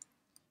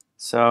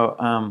 So,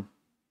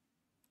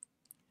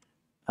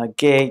 a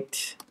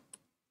gate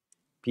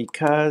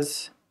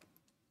because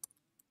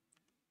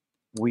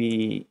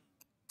we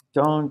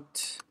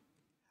don't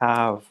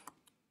have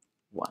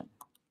one.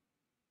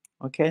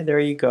 Okay, there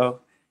you go,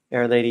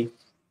 Air Lady.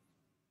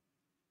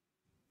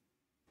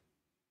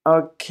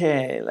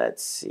 Okay,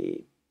 let's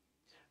see.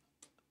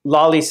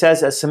 Lolly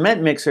says a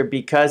cement mixer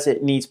because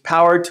it needs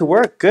power to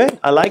work. Good,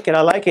 I like it,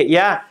 I like it.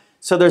 Yeah,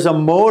 so there's a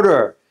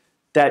motor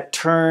that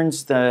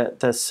turns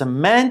the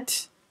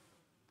cement,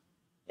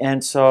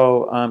 and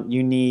so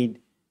you need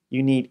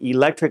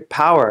electric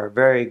power.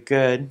 Very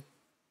good.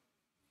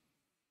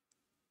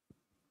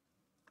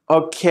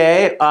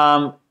 Okay,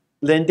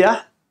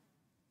 Linda,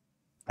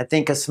 I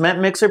think a cement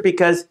mixer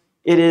because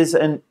it is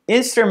an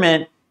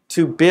instrument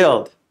to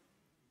build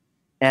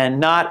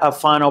and not a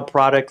final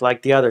product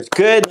like the others.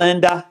 Good,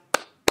 Linda.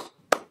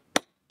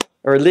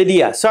 Or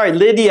Lydia. Sorry,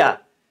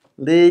 Lydia.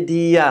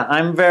 Lydia.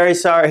 I'm very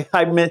sorry.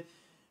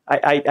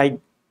 I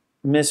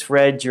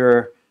misread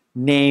your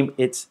name.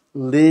 It's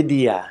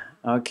Lydia.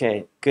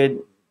 Okay,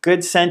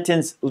 good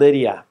sentence,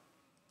 Lydia.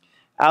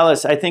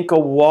 Alice, I think a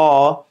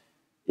wall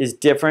is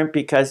different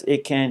because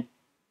it can...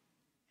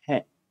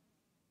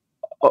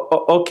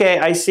 Okay,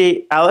 I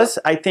see. Alice,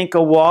 I think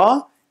a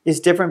wall is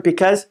different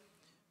because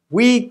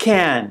we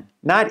can,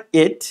 not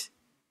it,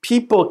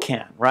 people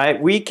can,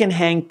 right? We can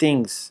hang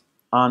things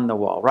on the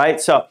wall,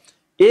 right? So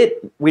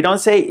we don't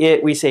say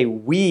it, we say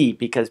we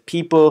because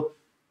people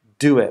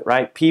do it,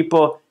 right?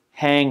 People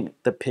hang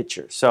the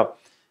picture. So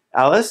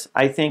Alice,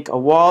 I think a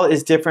wall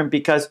is different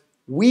because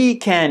we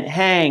can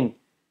hang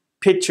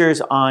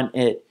pictures on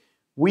it.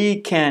 We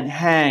can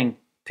hang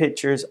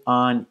pictures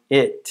on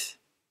it.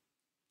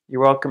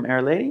 You're welcome,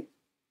 Air Lady.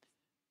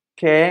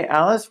 Okay,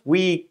 Alice,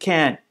 we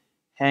can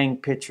hang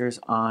pictures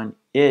on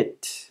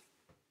it.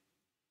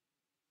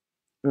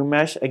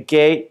 Umesh, a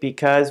gate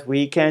because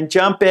we can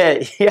jump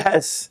it.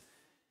 Yes,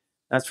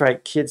 that's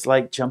right. Kids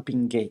like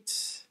jumping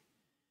gates.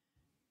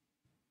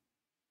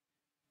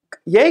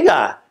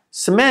 Yega,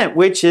 cement,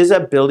 which is a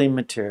building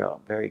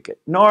material. Very good.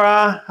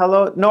 Nora,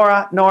 hello.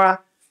 Nora,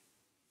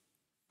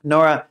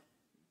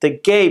 the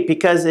gate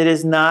because it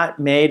is not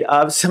made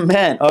of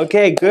cement.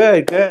 Okay,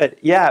 good.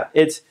 Yeah,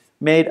 it's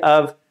made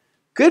of,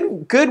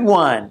 good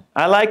one.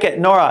 I like it,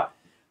 Nora.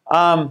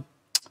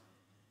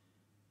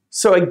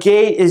 So a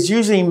gate is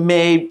usually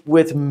made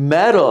with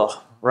metal,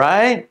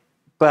 right?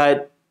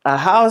 But a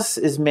house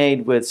is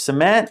made with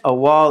cement, a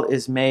wall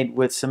is made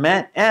with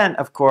cement, and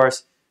of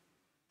course,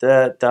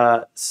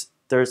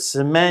 there's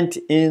cement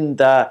in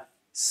the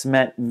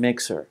cement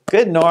mixer.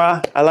 Good,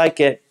 Nora. I like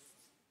it.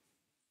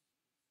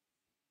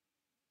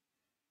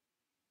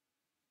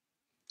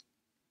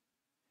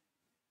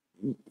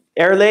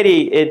 Air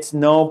Lady, it's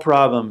no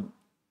problem.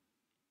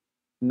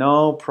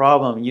 No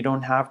problem. You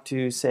don't have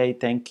to say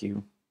thank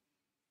you.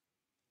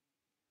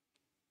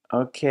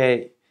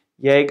 Okay.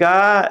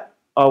 Yega,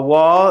 a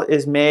wall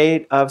is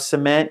made of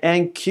cement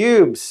and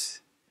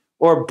cubes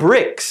or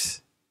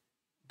bricks.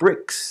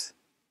 Bricks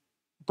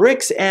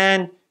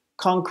and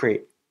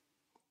concrete.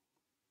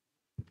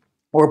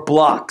 Or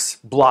blocks,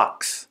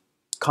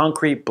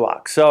 concrete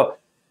blocks. So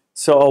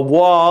a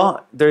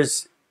wall,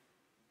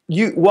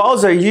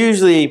 walls are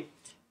usually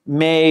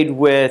made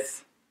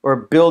with or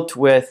built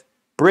with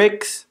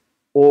bricks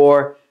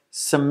or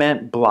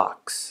cement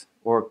blocks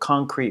or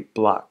concrete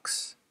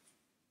blocks.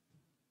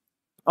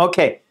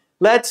 Okay,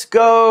 let's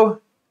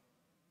go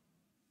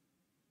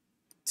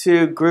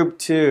to group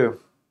 2.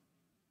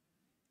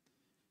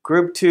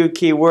 Group 2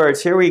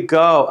 keywords. Here we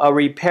go. A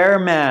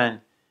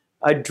repairman,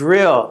 a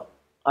drill,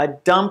 a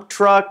dump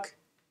truck,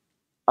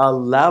 a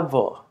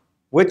level.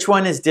 Which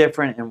one is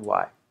different and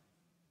why?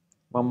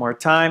 One more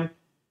time.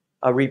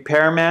 A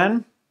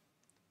repairman,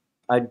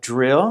 a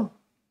drill,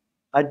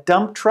 a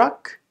dump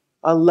truck,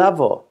 a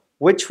level.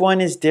 Which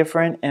one is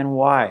different and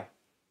why?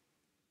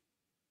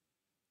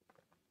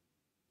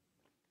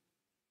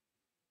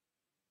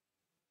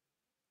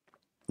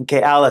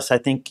 Okay, Alice, I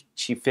think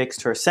she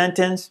fixed her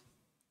sentence.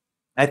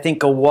 I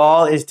think a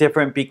wall is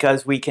different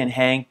because we can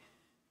hang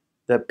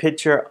the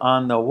picture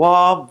on the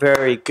wall.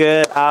 Very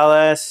good,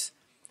 Alice.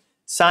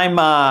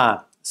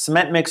 Saima,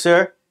 cement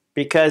mixer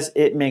because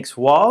it makes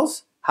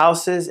walls,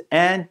 houses,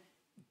 and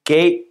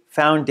gate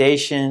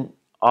foundation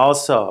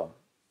also.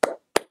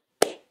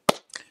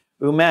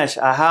 Umesh,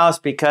 a house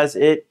because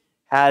it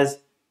has,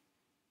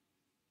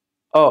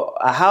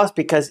 a house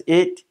because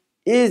it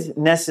is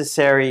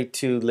necessary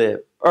to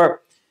live.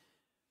 Or,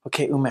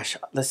 okay, Umesh,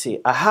 let's see.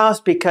 A house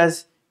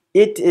because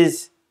it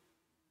is,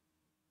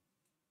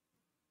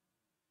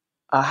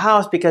 a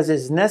house because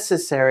it's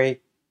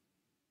necessary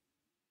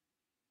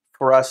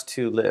for us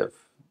to live.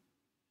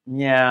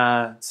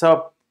 Yeah,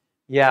 so,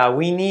 yeah,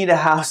 we need a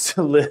house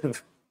to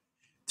live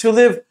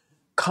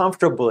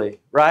comfortably,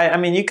 right? I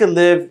mean, you could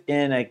live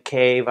in a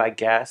cave, I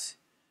guess.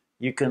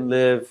 You can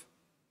live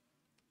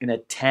in a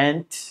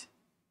tent,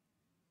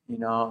 you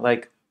know,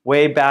 like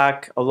way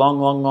back a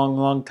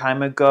long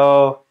time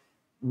ago,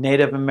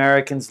 Native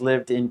Americans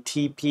lived in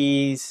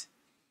teepees.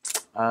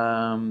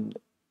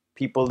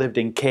 People lived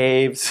in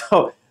caves.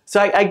 So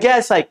I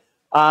guess like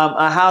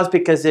a house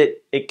because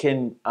it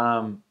can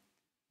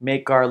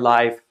make our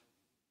life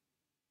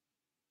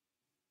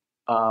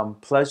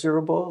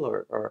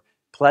pleasurable or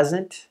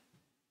pleasant,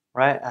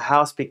 right? A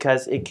house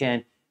because it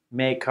can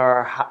make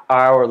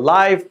our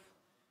life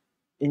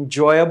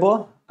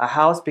enjoyable. A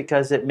house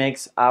because it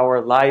makes our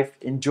life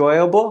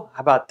enjoyable.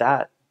 How about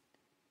that?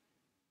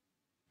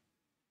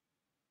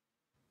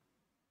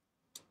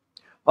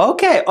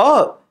 Okay.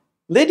 Oh,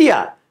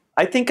 Lydia,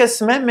 I think a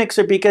cement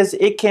mixer because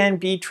it can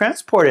be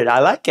transported. I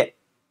like it.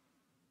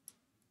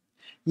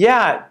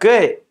 Yeah,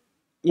 good.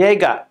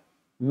 Yega,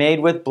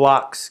 made with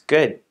blocks.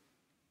 Good.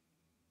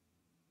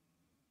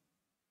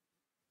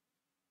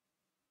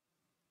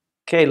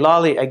 Okay,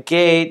 Lolly, a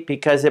gate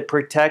because it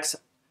protects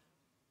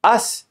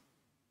us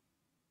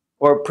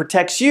or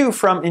protects you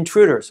from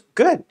intruders.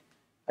 Good.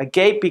 A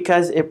gate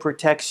because it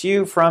protects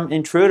you from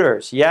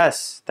intruders.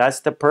 Yes, that's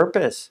the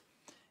purpose.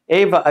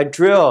 Ava, a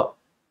drill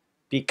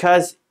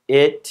because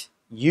it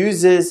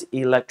uses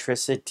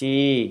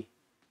electricity.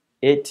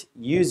 It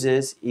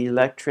uses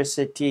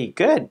electricity.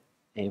 Good,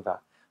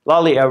 Ava.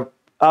 Lolly, a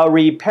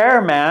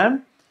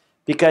repairman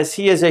because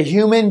he is a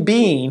human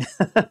being.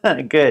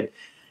 Good.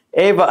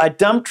 Ava, a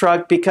dump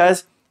truck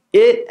because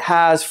it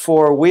has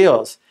 4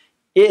 wheels.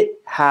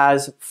 It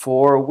has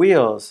 4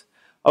 wheels.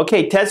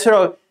 Okay,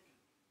 Tetsuro,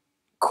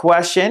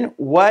 question.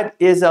 What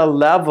is a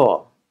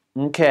level?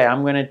 Okay,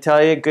 I'm going to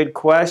tell you a good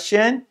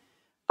question.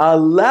 A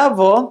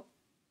level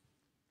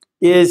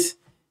is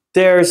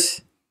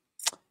there's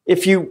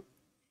if you're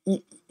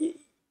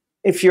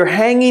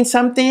hanging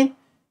something,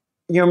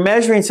 you're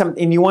measuring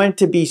something and you want it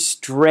to be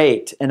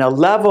straight, and a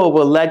level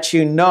will let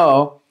you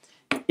know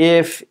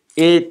if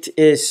it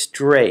is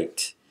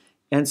straight.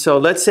 And so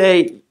let's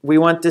say we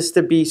want this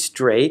to be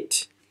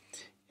straight,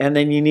 and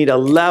then you need a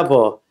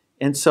level.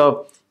 And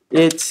so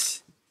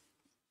it's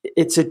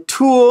a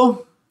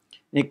tool.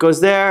 It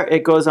goes there,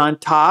 it goes on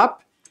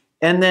top,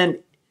 and then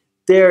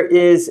there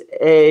is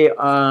a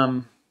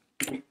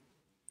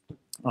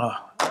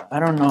I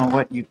don't know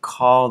what you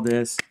call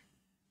this,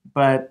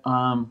 but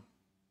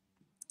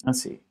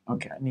let's see.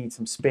 Okay, I need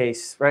some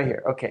space right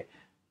here. Okay,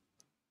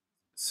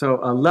 so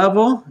a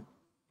level,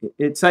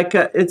 it's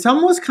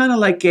almost kind of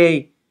like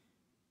a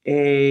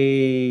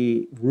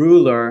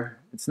ruler.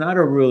 It's not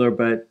a ruler,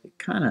 but it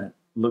kind of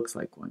looks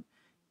like one.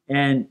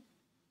 And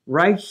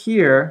right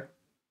here,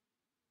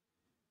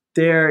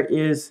 there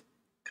is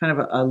kind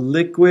of a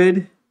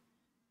liquid,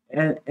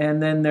 and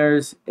then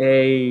there's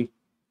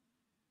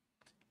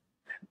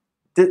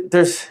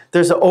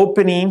there's an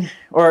opening,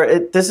 or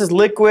this is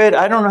liquid.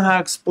 I don't know how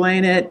to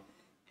explain it.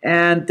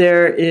 And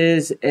there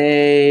is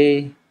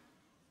a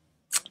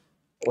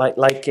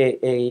like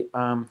a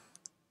oh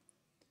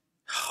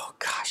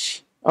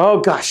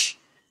gosh,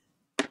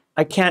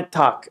 I can't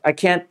talk. I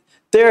can't.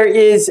 There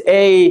is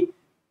a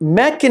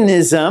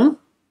mechanism,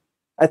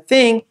 a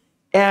thing,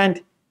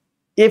 and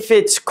if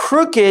it's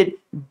crooked,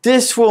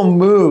 this will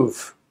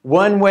move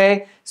one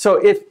way.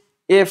 So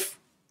if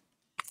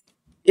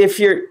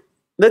you're,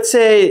 let's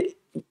say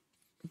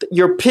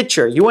your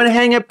picture, you want to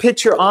hang a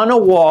picture on a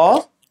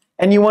wall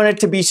and you want it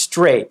to be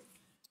straight.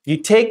 You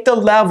take the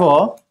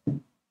level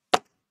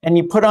and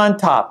you put on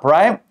top,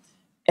 right?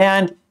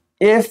 And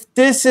if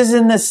this is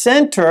in the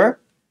center,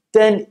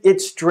 then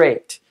it's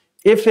straight.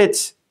 If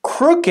it's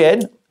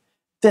crooked,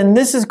 then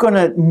this is going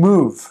to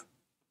move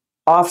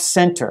off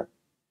center.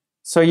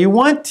 So you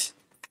want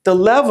the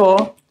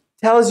level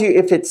tells you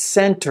if it's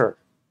center.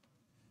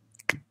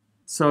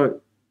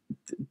 So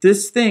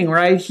this thing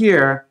right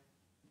here,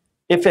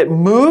 if it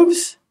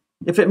moves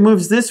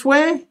this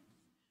way,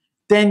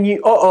 then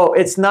you,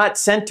 it's not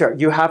center.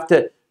 You have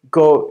to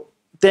go,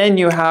 then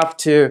you have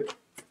to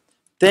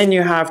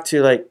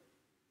like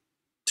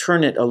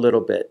turn it a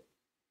little bit,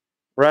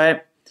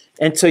 right?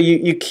 And so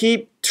you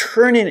keep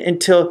turning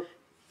until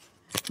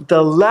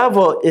the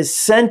level is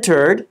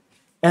centered,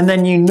 and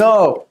then you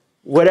know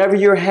whatever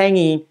you're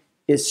hanging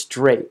is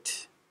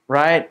straight,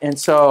 right? And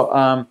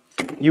so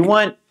you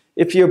want,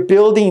 if you're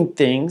building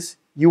things,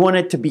 you want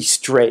it to be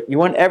straight. You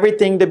want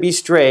everything to be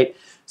straight.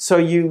 So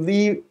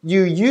you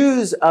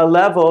use a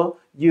level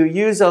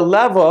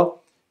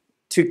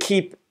to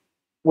keep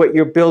what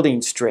you're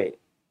building straight,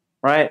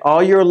 right?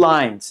 All your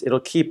lines, it'll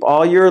keep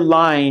all your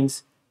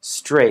lines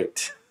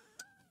straight.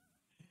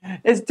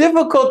 It's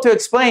difficult to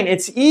explain.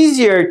 It's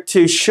easier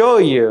to show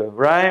you,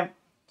 right?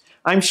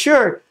 I'm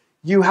sure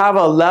you have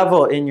a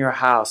level in your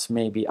house,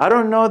 maybe. I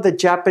don't know the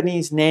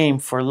Japanese name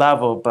for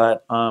level,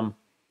 but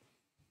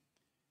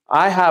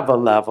I have a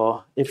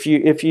level. If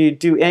you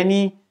do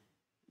any,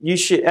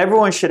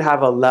 everyone should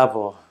have a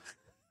level.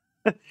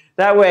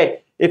 That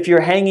way, if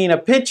you're hanging a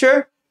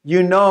picture,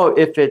 you know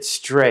if it's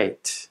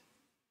straight.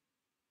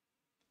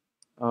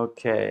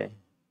 Okay.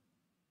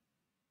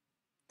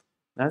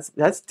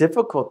 That's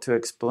difficult to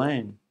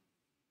explain.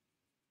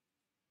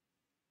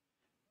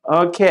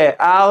 Okay,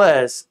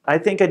 Alice, I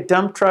think a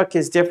dump truck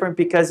is different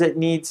because it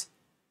needs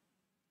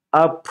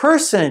a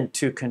person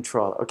to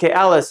control. Okay,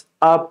 Alice,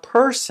 a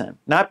person,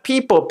 not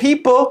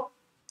people.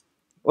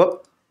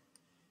 Whoop.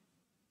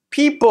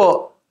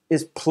 People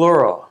is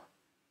plural.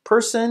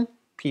 Person,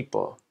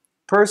 people.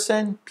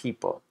 Person,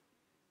 people.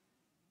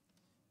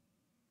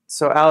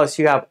 So Alice,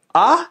 you have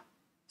a,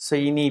 so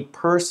you need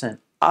person,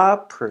 a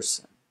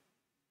person.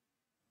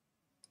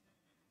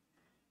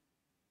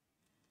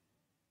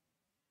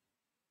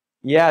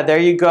 Yeah, there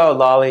you go,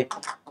 Lolly.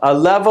 A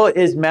level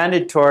is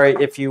mandatory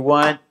if you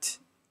want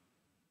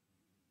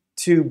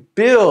to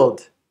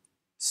build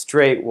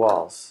straight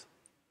walls.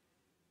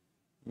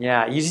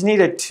 Yeah, you just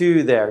need a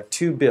to there,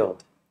 to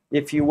build.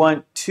 If you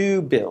want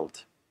to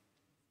build.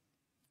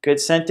 Good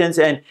sentence.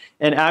 And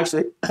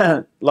actually,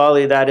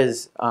 Lolly, that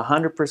is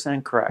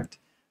 100% correct.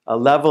 A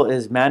level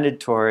is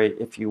mandatory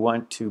if you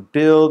want to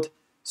build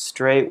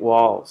straight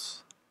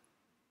walls.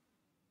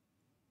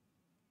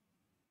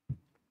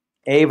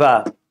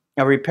 Ava,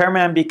 a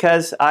repairman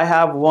because I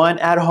have one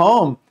at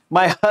home.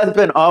 My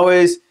husband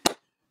always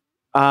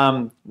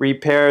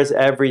repairs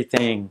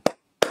everything.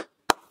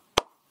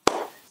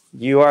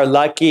 You are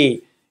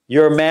lucky.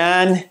 Your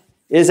man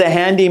is a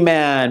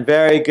handyman.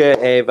 Very good,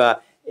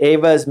 Ava.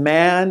 Ava's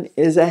man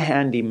is a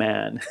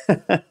handyman.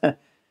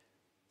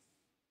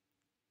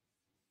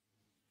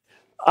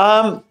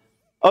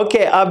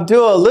 Okay,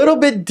 Abdul, a little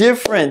bit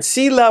different.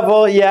 Sea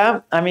level,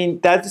 yeah, I mean,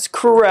 that's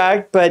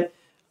correct, but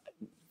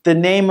the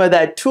name of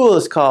that tool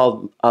is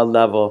called a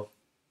level.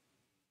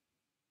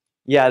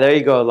 Yeah, there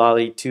you go,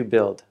 Lolly, to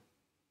build.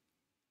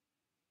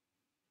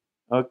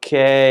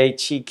 Okay,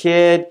 Chi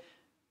Kid,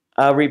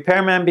 a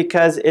repairman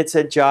because it's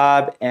a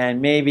job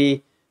and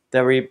maybe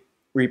the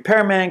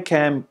repairman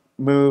can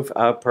move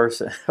a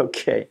person.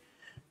 Okay.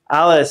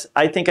 Alice,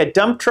 I think a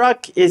dump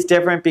truck is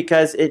different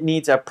because it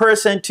needs a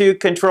person to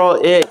control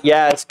it.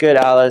 Yeah, it's good,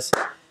 Alice.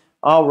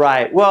 All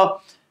right.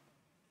 Well,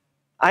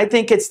 I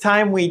think it's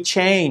time we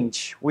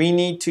change. We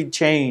need to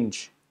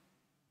change.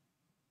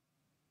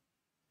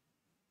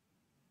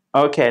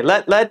 Okay,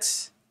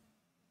 let's.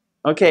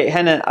 Okay,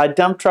 Hannah, a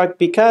dump truck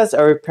because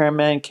a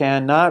repairman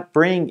cannot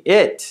bring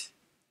it.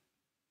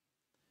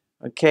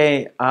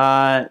 Okay,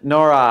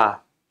 Nora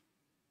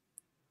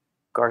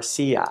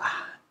Garcia,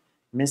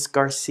 Miss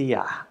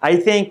Garcia. I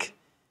think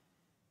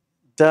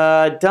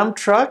the dump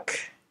truck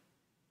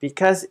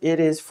because it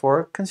is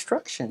for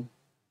construction.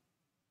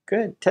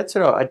 Good.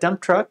 Tetsuro, a dump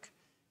truck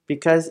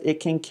because it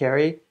can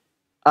carry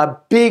a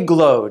big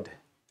load.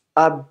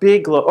 A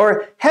big load.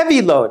 Or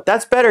heavy load.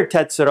 That's better,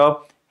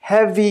 Tetsuro.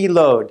 Heavy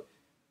load.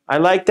 I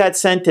like that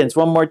sentence.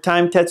 One more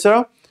time,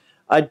 Tetsuro.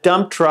 A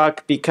dump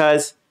truck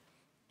because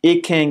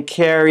it can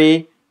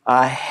carry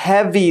a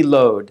heavy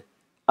load.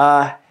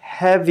 A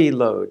heavy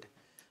load.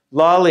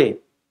 Lolly,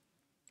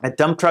 a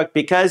dump truck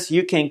because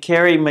you can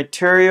carry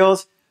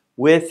materials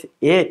with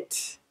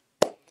it.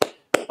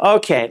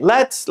 Okay,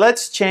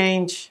 let's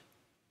change.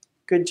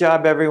 Good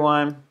job,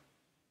 everyone.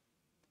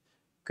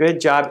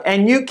 Good job.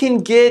 And you can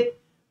get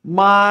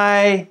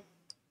my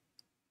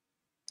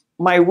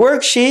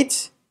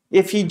worksheets.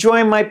 If you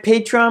join my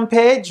Patreon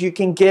page, you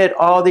can get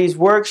all these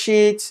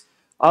worksheets.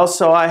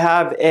 Also, I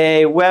have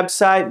a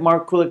website,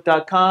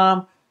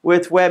 markkulek.com,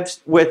 with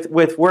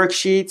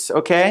worksheets,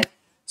 okay?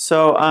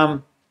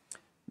 So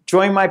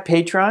join my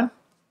Patreon.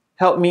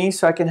 Help me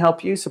so I can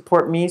help you.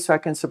 Support me so I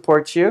can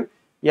support you.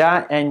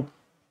 Yeah, and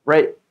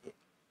right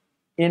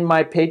in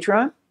my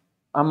Patreon,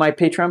 on my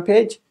Patreon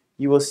page,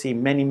 you will see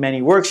many,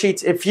 many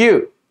worksheets. If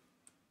you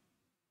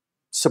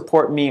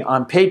support me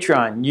on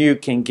Patreon, you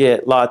can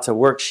get lots of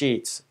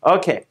worksheets.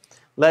 Okay,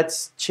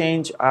 let's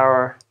change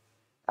our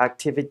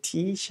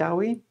activity, shall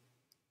we?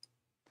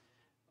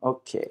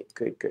 Okay,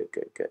 good.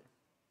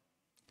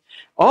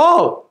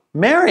 Oh,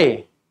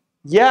 Mary,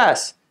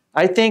 yes,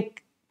 I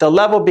think the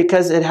level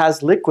because it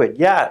has liquid.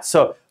 Yeah,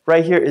 so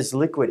right here is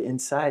liquid,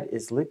 inside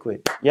is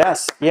liquid.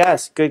 Yes,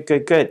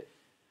 good.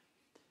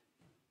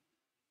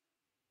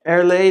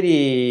 Air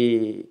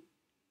Lady,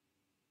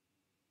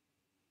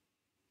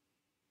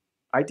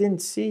 I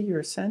didn't see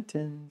your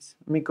sentence.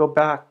 Let me go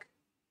back.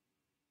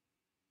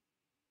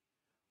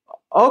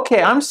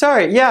 Okay, I'm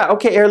sorry. Yeah,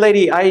 okay, Air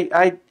Lady,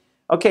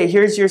 okay,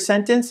 here's your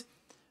sentence.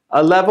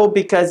 A level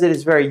because it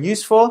is very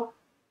useful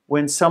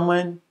when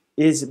someone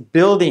is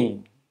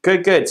building.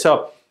 Good.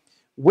 So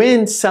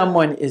when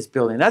someone is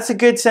building. That's a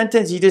good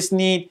sentence. You just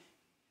need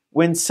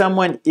when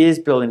someone is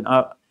building.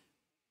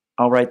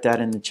 I'll write that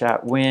in the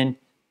chat. When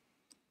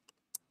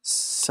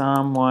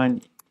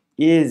someone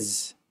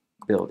is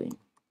building.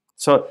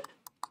 So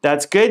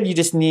that's good. You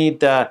just need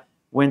the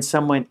when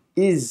someone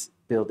is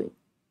building.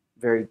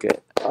 Very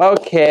good.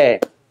 Okay.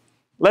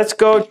 Let's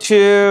go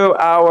to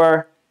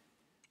our,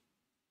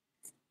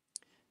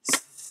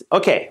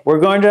 okay, we're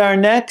going to our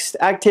next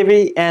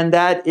activity, and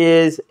that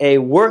is a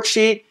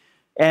worksheet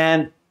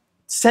and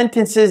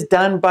sentences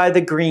done by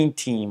the green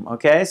team.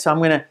 Okay, so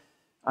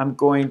I'm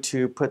going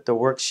to put the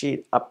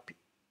worksheet up.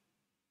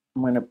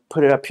 I'm going to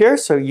put it up here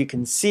so you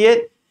can see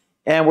it,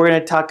 and we're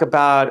going to talk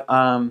about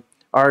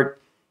our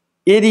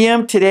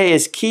idiom today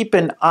is keep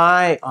an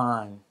eye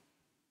on.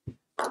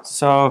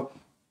 So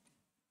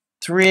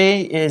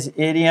 3 is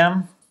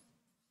idiom,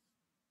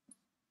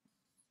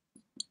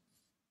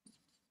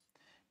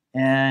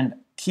 and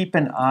keep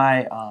an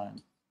eye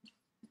on.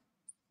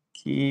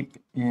 Keep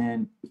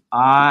an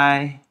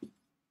eye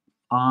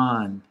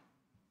on.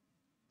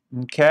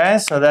 Okay,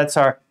 so that's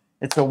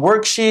it's a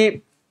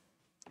worksheet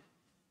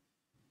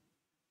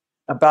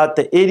about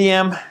the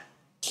idiom,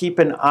 keep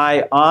an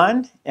eye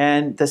on,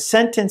 and the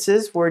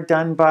sentences were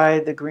done by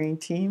the green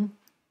team.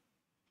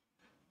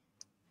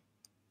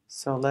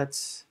 So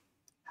let's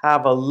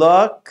have a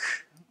look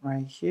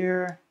right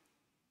here.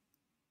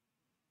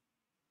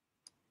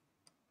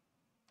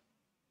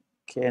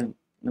 Okay,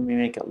 let me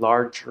make it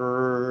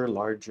larger,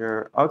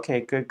 larger.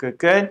 Okay, good, good,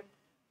 good.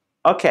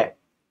 Okay,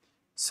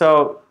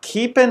 so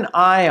keep an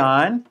eye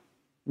on,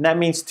 and that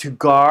means to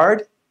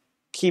guard,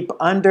 keep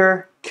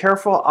under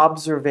careful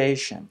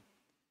observation.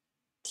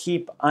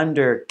 Keep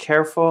under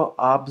careful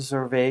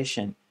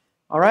observation.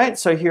 All right,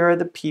 so here are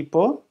the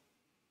people.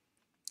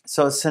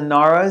 So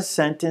Sonara's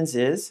sentence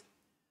is,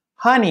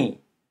 honey,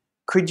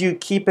 could you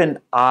keep an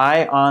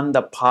eye on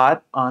the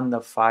pot on the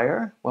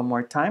fire? One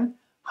more time.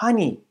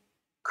 Honey,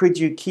 could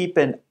you keep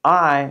an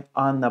eye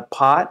on the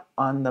pot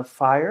on the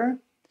fire?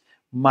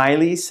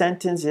 Miley's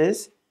sentence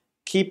is,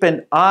 keep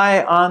an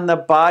eye on the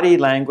body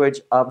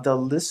language of the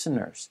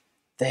listeners.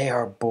 They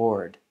are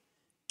bored.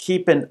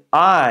 Keep an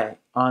eye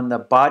on the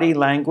body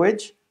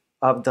language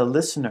of the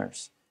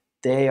listeners.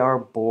 They are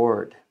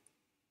bored.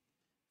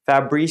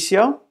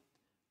 Fabricio,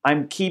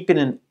 I'm keeping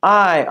an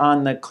eye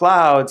on the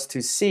clouds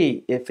to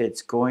see if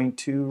it's going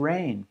to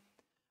rain.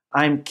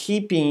 I'm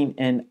keeping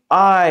an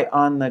eye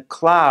on the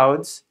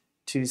clouds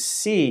to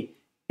see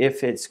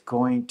if it's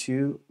going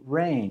to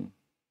rain.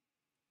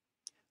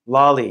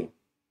 Lolly,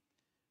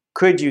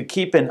 could you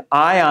keep an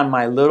eye on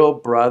my little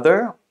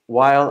brother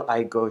while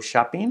I go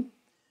shopping?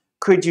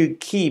 Could you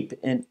keep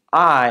an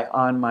eye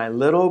on my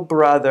little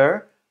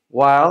brother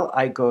while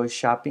I go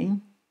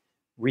shopping?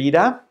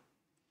 Rita,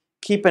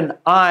 keep an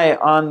eye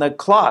on the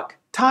clock.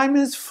 Time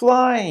is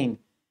flying.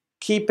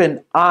 Keep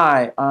an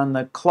eye on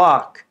the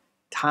clock.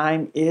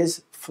 Time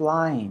is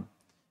flying.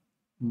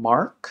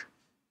 Mark,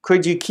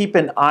 could you keep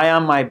an eye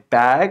on my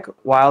bag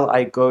while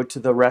I go to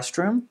the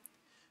restroom?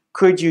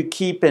 Could you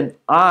keep an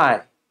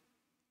eye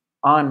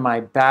on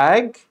my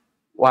bag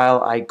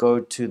while I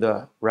go to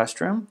the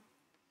restroom?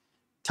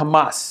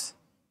 Tomas,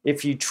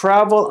 if you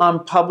travel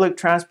on public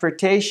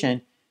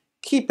transportation,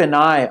 keep an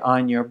eye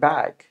on your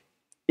bag.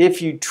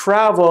 If you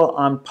travel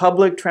on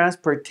public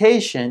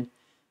transportation,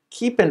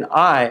 keep an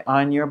eye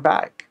on your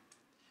bag.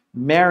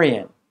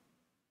 Marion,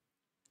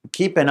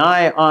 keep an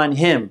eye on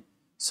him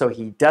so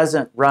he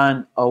doesn't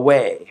run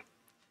away.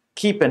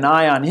 Keep an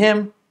eye on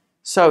him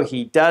so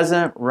he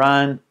doesn't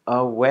run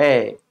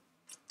away.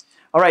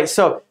 All right,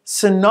 so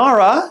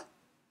Sonara,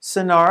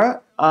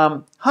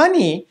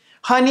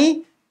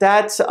 honey,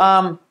 that's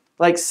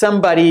like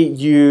somebody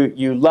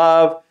you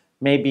love.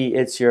 Maybe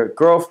it's your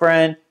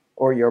girlfriend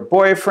or your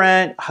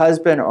boyfriend,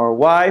 husband or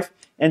wife.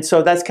 And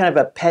so that's kind of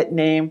a pet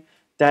name.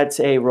 That's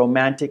a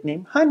romantic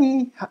name.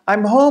 Honey,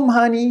 I'm home,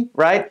 honey,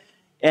 right?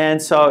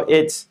 And so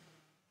it's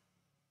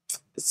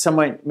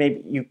someone,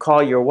 maybe you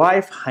call your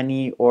wife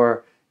honey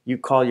or you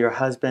call your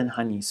husband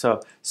honey.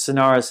 So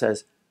Sonara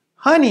says,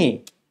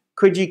 honey,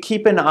 could you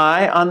keep an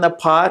eye on the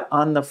pot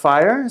on the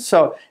fire?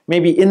 So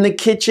maybe in the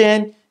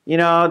kitchen, you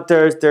know,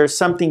 there's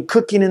something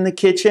cooking in the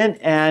kitchen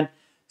and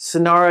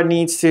Sonara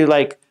needs to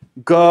like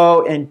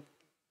go and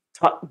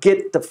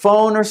get the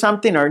phone or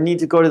something or need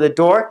to go to the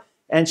door.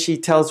 And she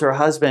tells her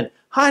husband,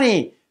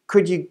 honey,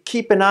 could you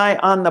keep an eye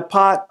on the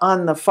pot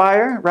on the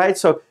fire, right?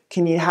 So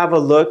can you have a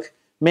look,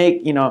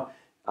 make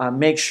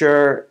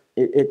sure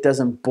it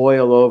doesn't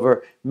boil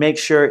over, make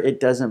sure it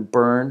doesn't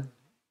burn.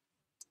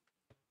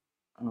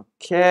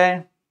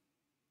 Okay.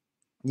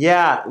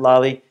 Yeah,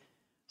 Lolly.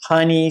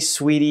 Honey,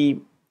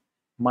 sweetie,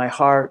 my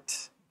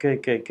heart.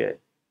 Good, good, good.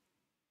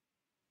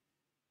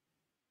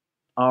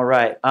 All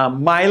right.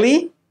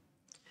 Miley,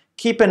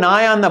 keep an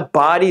eye on the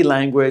body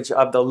language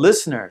of the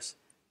listeners.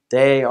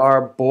 They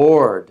are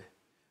bored.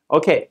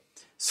 Okay,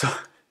 so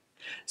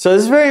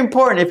this is very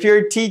important if you're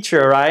a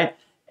teacher, right?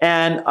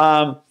 And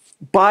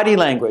body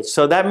language.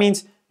 So that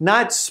means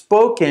not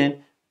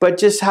spoken, but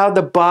just how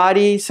the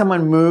body,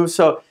 someone moves.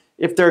 So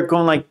if they're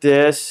going like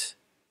this,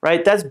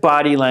 right? That's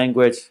body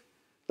language.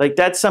 Like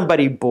that's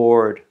somebody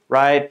bored,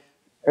 right?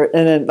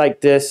 And then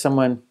like this,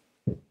 someone,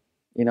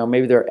 you know,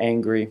 maybe they're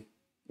angry.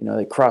 You know,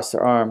 they cross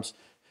their arms.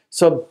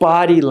 So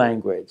body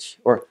language,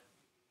 or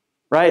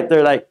right?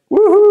 They're like,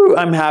 woohoo,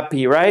 I'm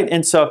happy, right?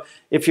 And so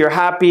if you're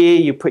happy,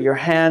 you put your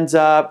hands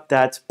up,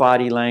 that's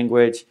body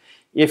language.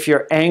 If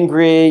you're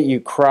angry, you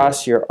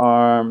cross your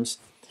arms.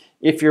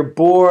 If you're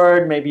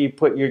bored, maybe you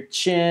put your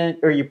chin,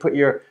 or you put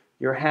your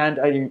hand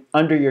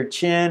under your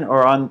chin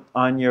or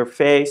on your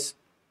face.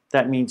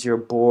 That means you're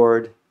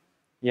bored,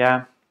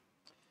 yeah?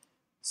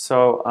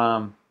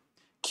 So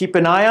keep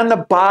an eye on the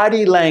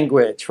body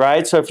language,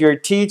 right? So if you're a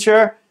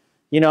teacher,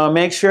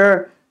 make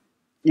sure,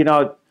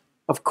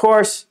 of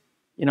course,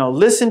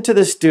 listen to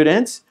the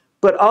students,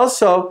 but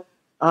also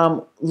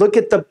look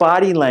at the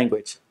body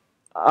language.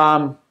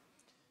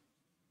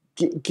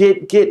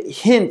 Get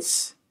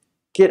hints,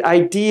 get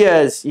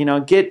ideas,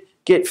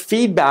 get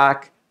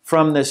feedback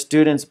from the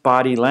students'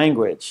 body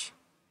language.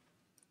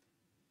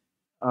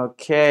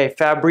 Okay,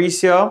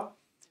 Fabricio,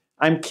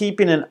 I'm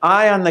keeping an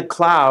eye on the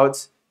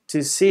clouds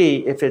to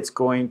see if it's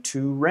going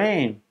to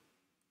rain,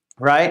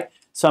 right?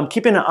 So I'm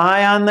keeping an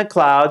eye on the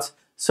clouds.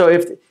 So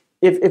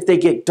if they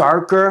get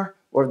darker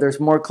or if there's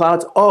more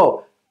clouds,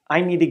 oh,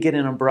 I need to get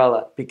an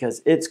umbrella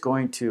because it's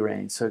going to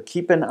rain. So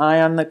keep an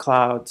eye on the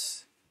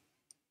clouds.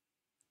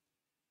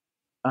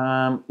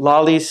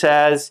 Lolly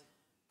says,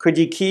 could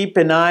you keep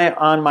an eye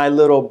on my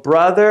little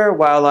brother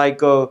while I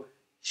go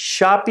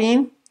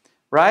shopping,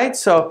 right?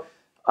 So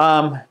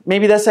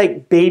maybe that's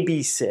like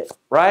babysit,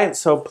 right?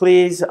 So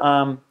please,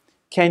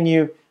 can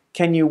you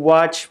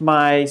watch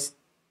my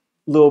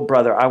little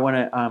brother? I want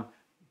to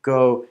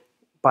go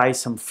buy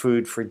some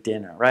food for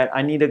dinner, right?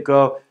 I need to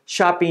go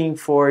shopping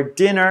for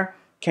dinner.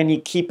 Can you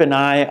keep an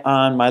eye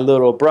on my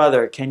little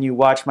brother? Can you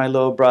watch my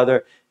little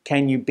brother?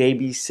 Can you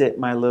babysit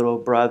my little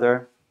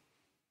brother?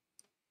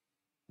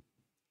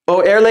 Oh,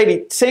 Air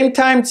Lady, same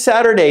time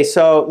Saturday.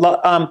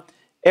 So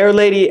Air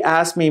Lady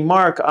asked me,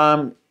 Mark,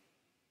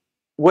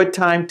 what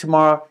time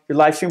tomorrow, your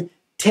live stream?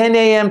 10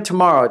 a.m.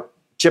 tomorrow,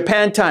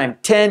 Japan time.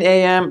 10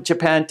 a.m.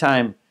 Japan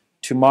time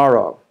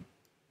tomorrow,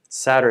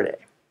 Saturday,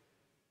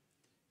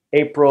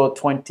 April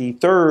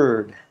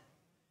 23rd.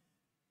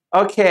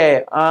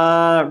 Okay,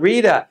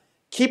 Rita,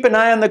 keep an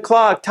eye on the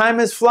clock. Time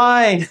is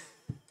flying.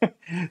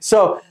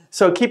 So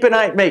keep an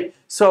eye.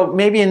 So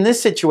maybe in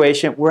this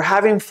situation, we're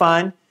having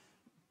fun,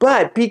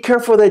 but be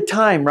careful of the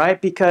time,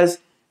 right? Because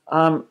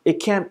it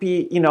can't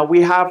be,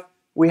 we have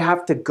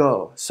to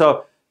go.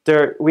 So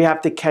we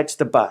have to catch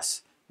the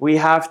bus. We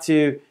have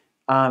to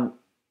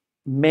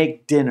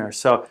make dinner.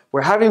 So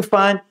we're having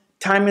fun.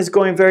 Time is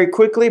going very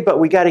quickly, but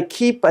we got to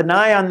keep an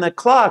eye on the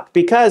clock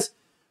because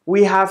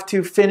we have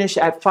to finish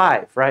at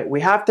 5, right? We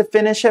have to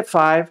finish at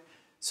 5.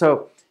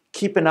 So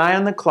keep an eye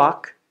on the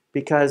clock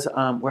because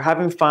we're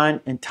having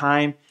fun and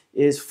time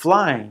is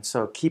flying.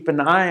 So keep an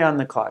eye on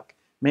the clock.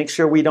 Make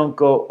sure we don't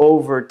go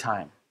over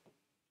time.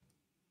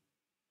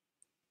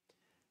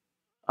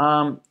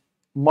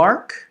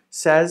 Mark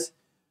says,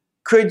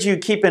 could you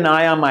keep an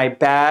eye on my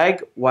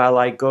bag while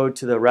I go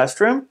to the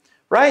restroom?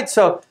 Right?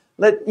 So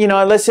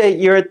let's say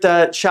you're at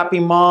the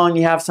shopping mall and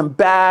you have some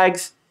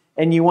bags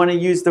and you want to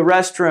use the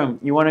restroom.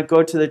 You want to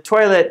go to the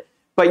toilet,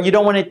 but you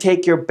don't want to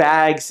take your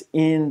bags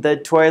in the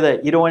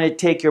toilet. You don't want to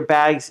take your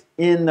bags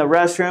in the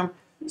restroom.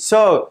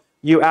 So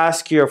you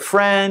ask your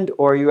friend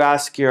or you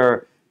ask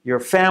your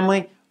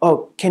family,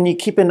 oh, can you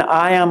keep an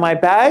eye on my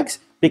bags?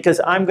 Because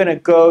I'm going to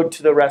go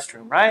to the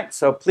restroom, right?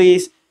 So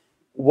please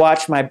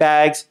watch my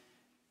bags.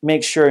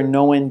 Make sure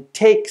no one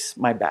takes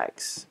my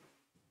bags.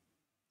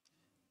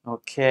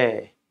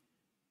 Okay.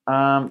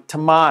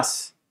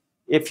 Tomas,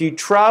 if you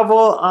travel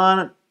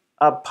on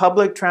a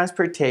public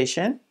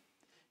transportation,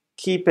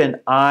 keep an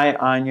eye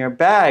on your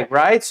bag,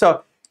 right?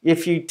 So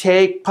if you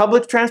take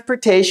public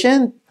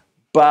transportation,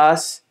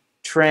 bus,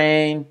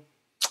 train,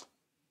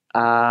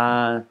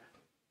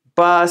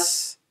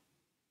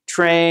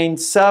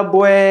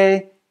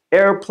 subway,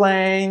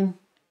 airplane,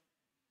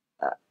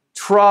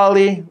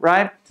 trolley,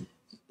 right?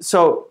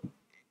 So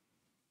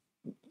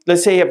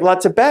let's say you have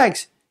lots of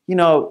bags,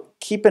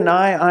 keep an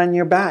eye on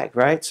your bag,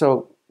 right?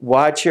 So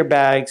watch your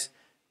bags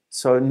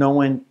so no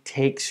one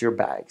takes your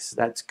bags.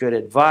 That's good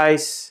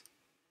advice.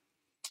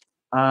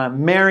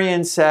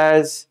 Marion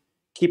says,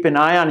 keep an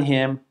eye on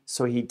him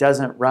so he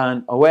doesn't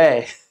run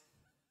away.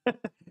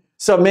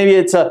 So maybe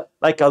it's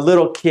like a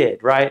little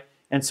kid, right?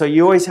 And so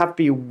you always have to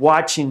be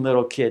watching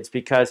little kids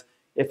because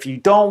if you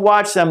don't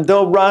watch them,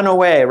 they'll run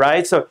away,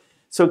 right? So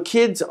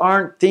kids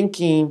aren't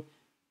thinking,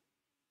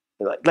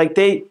 like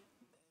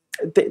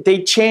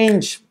they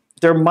change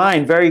their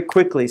mind very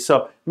quickly.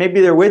 So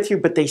maybe they're with you,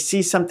 but they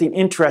see something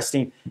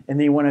interesting and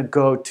they want to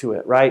go to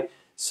it, right?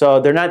 So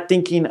they're not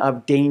thinking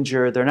of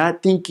danger. They're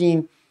not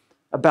thinking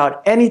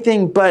about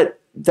anything but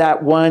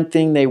that one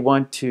thing they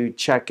want to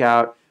check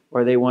out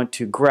or they want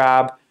to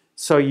grab.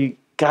 So you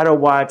got to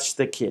watch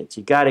the kids.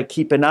 You got to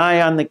keep an eye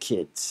on the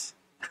kids.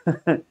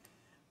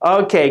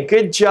 Okay,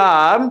 good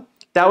job.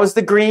 That was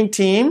the green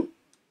team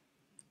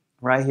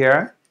right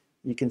here.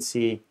 You can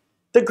see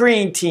the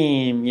green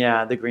team.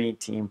 Yeah, the green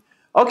team.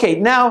 Okay,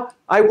 now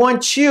I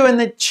want you in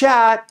the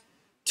chat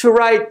to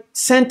write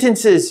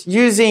sentences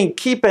using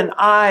keep an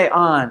eye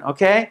on,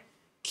 okay?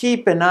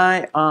 Keep an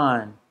eye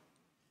on.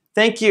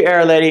 Thank you,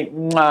 Air Lady.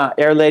 Mwah.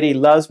 Air Lady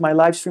loves my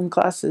live stream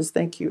classes.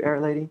 Thank you, Air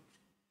Lady.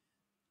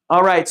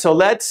 All right, so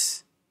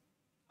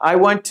I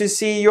want to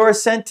see your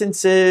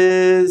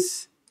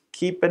sentences.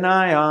 Keep an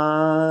eye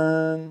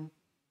on.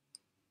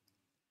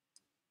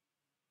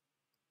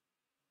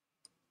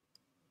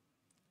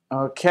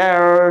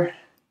 Okay.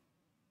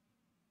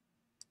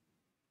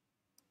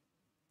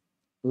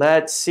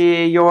 Let's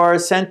see your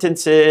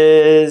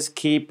sentences.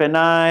 Keep an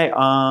eye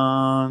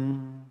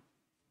on.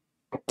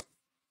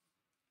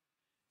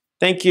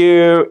 Thank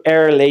you,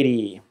 Air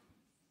Lady.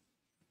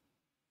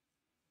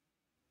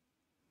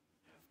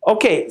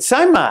 Okay,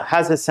 Saima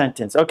has a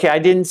sentence. Okay, I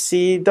didn't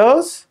see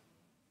those.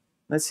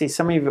 Let's see,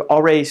 some of you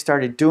already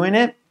started doing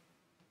it.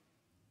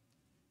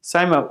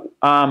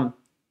 Saima,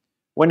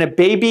 when a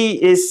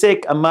baby is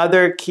sick, a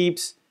mother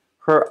keeps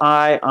her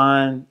eye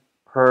on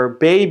her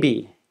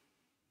baby.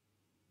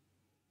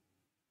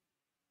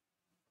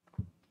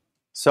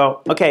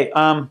 So, okay,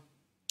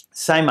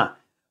 Saima,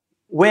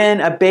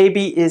 when a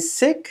baby is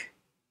sick,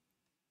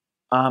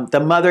 the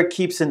mother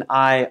keeps an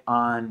eye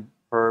on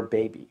her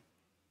baby.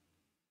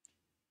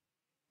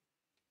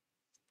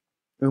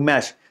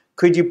 Umesh,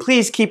 could you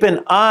please keep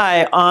an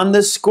eye on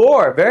the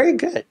score? Very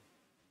good.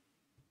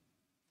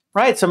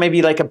 Right, so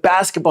maybe like a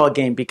basketball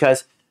game,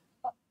 because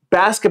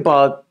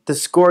basketball, the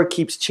score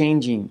keeps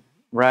changing,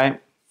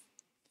 right?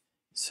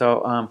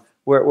 So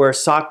where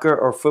soccer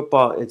or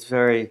football, it's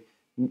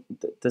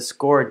the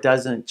score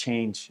doesn't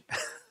change.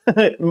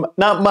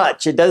 Not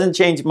much, it doesn't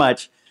change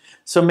much.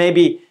 So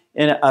maybe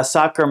in a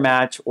soccer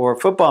match or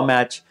football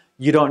match,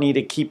 you don't need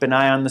to keep an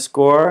eye on the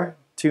score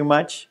too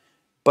much.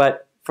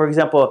 But for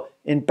example,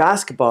 in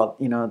basketball,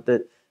 you know,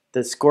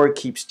 the score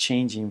keeps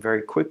changing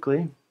very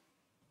quickly.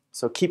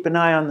 So keep an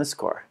eye on the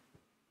score.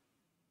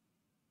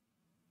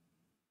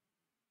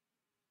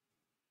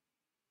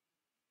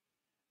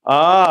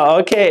 Ah,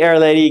 okay, Air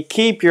Lady.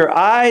 Keep your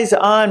eyes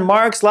on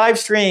Mark's live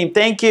stream.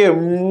 Thank you.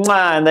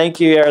 Mwah. Thank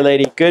you, Air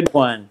Lady. Good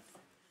one.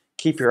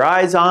 Keep your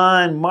eyes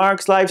on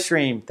Mark's live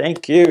stream.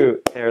 Thank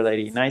you, Air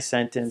Lady. Nice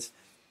sentence.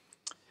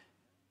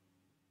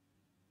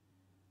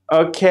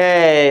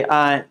 Okay,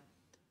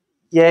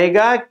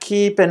 Yega,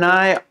 keep an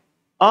eye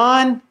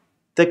on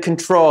the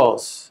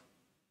controls.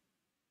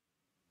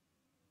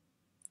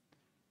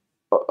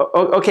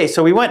 Okay,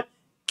 so we went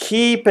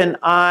keep an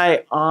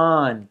eye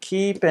on.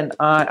 Keep an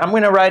eye. I'm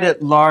going to write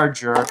it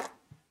larger.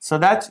 So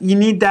you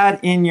need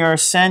that in your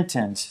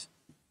sentence.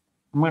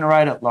 I'm going to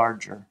write it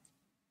larger.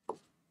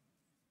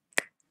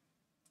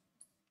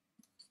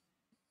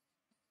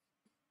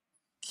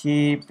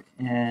 Keep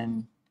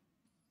an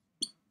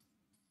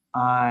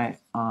eye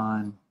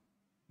on.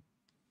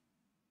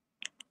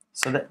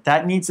 So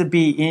that needs to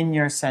be in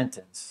your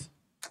sentence.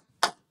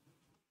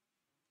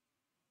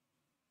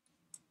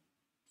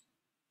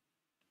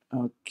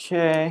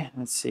 Okay,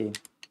 let's see.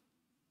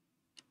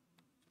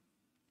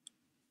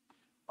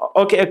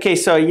 Okay,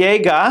 so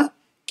Yega,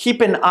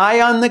 keep an eye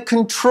on the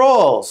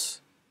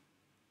controls.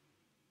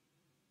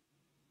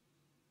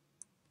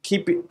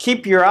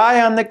 Keep your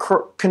eye on the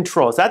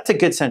controls. That's a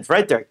good sentence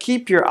right there.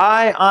 Keep your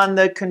eye on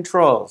the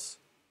controls.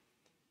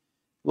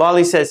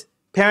 Lolly says,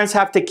 parents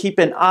have to keep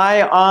an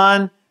eye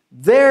on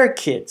their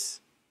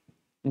kids.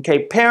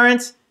 Okay,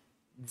 parents,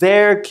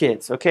 their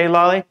kids. Okay,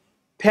 Lolly?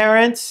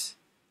 Parents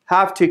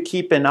have to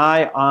keep an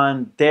eye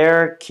on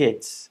their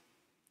kids.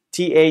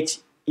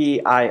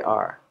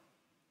 T-H-E-I-R.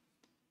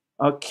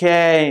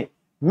 Okay,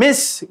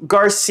 Miss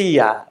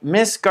Garcia.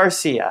 Miss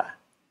Garcia.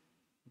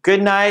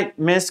 Good night,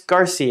 Miss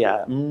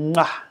Garcia.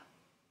 Mwah.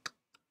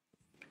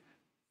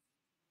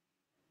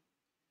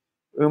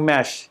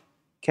 Umesh,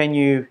 can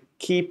you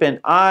keep an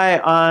eye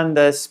on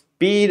the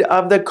speed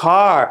of the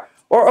car?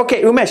 Or,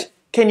 okay, Umesh,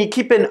 can you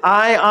keep an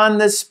eye on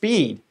the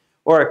speed?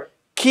 Or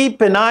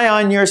keep an eye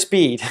on your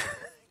speed.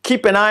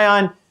 Keep an eye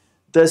on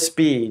the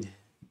speed.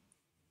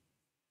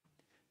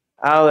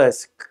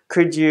 Alice,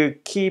 could you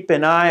keep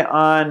an eye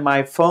on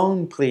my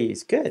phone,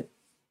 please? Good.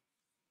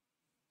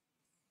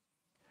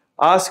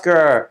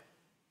 Oscar,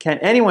 can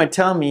anyone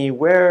tell me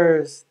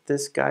where's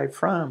this guy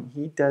from?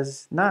 He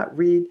does not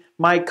read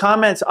my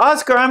comments.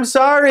 Oscar, I'm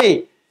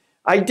sorry.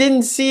 I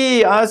didn't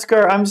see,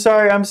 Oscar. I'm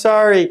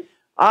sorry.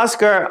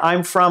 Oscar,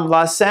 I'm from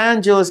Los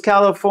Angeles,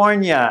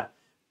 California,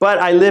 but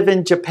I live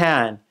in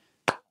Japan.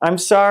 I'm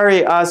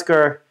sorry,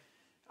 Oscar.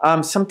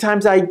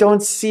 Sometimes I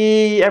don't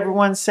see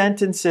everyone's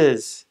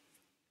sentences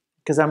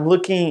because I'm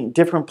looking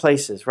different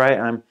places, right?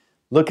 I'm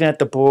looking at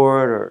the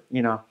board or,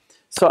 you know.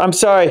 So I'm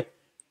sorry.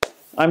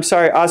 I'm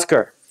sorry,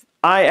 Oscar.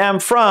 I am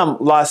from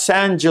Los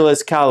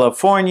Angeles,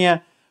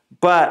 California,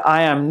 but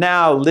I am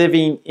now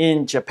living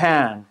in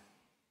Japan.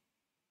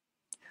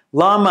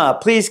 Llama,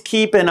 please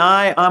keep an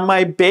eye on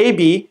my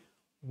baby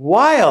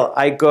while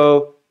I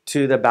go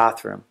to the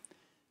bathroom.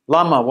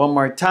 Llama, one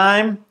more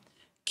time.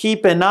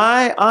 Keep an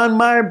eye on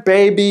my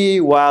baby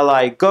while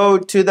I go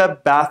to the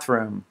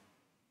bathroom.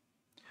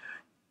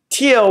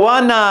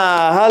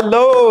 Tijuana,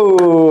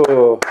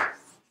 hello.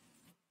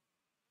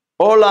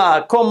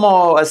 Hola,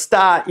 ¿cómo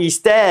está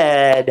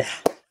usted?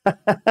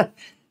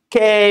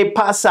 ¿Qué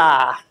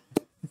pasa?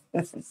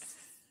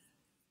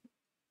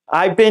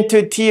 I've been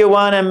to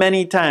Tijuana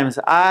many times.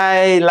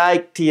 I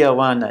like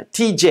Tijuana.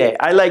 TJ,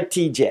 I like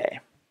TJ.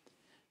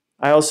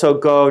 I also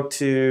go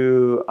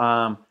to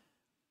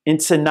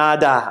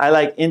Ensenada. I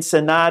like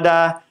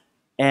Ensenada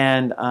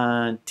and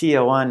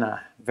Tijuana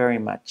very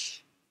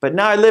much. But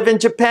now I live in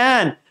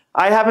Japan.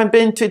 I haven't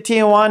been to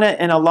Tijuana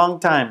in a long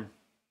time.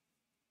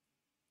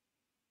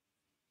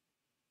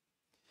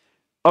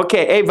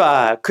 Okay,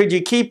 Ava, could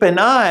you keep an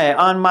eye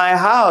on my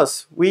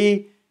house?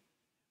 We're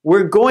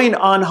going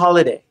on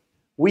holiday.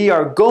 We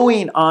are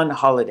going on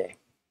holiday.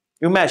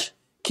 Umesh,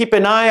 keep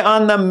an eye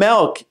on the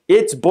milk.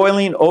 It's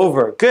boiling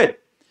over. Good.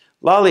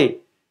 Lolly,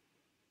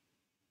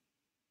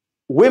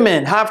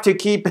 women have to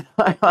keep an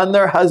eye on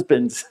their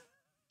husbands.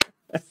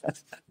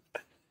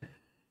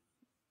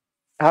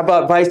 How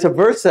about vice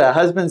versa?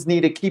 Husbands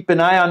need to keep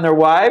an eye on their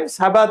wives.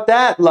 How about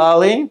that,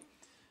 Lolly?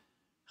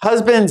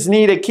 Husbands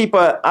need to keep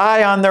an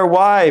eye on their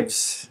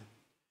wives.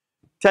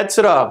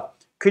 Tetsuro,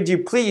 could you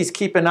please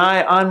keep an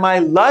eye on my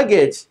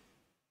luggage?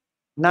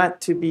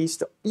 Not to be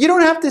stolen. You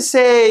don't have to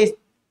say,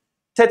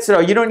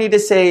 Tetsuro, you don't need to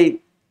say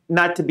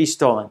not to be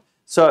stolen.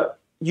 So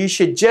you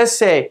should just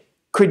say,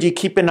 could you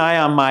keep an eye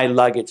on my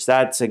luggage?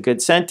 That's a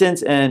good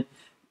sentence, and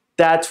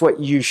that's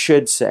what you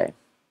should say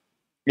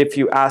if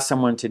you ask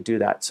someone to do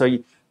that. So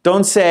you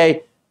don't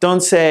say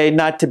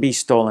not to be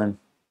stolen.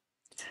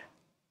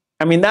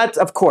 I mean, that's,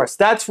 of course,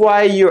 that's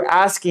why you're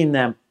asking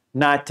them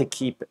not to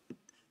keep,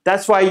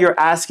 that's why you're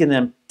asking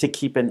them to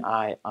keep an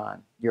eye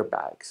on your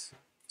bags,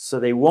 so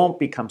they won't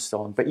become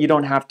stolen, but you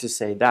don't have to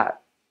say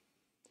that.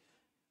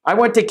 I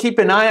want to keep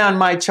an eye on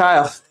my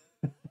child.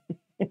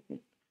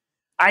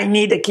 I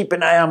need to keep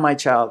an eye on my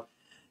child.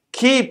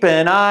 Keep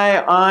an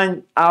eye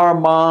on our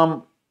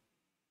mom.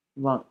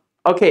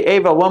 Okay,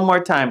 Ava, one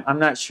more time. I'm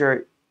not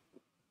sure.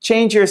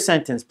 Change your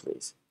sentence,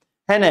 please.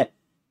 Henne,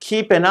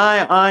 keep an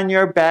eye on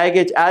your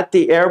baggage at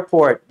the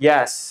airport.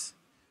 Yes.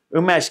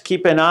 Umesh,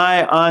 keep an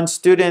eye on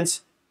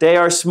students. They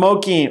are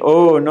smoking.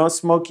 Oh, no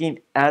smoking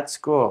at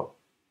school.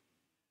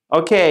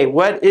 Okay,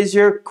 what is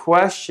your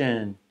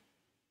question,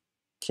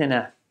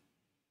 Kenneth?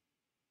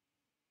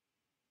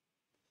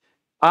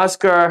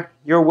 Oscar,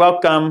 you're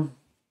welcome.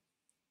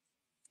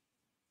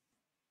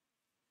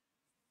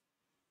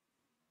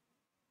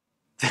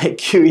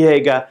 Thank you,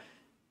 Yega.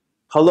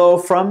 Hello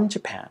from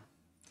Japan.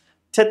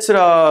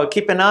 Tetsuro,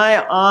 keep an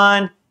eye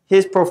on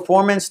his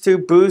performance to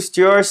boost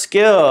your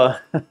skill.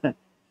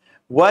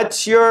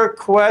 What's your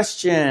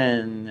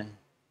question?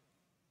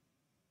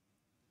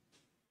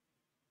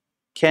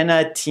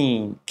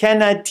 Kenatine,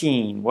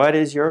 what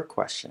is your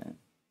question?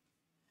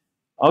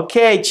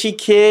 Okay, Chi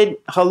Kid,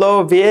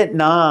 hello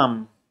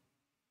Vietnam.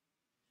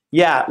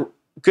 Yeah,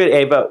 good,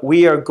 Ava.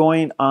 We are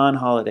going on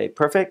holiday.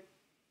 Perfect.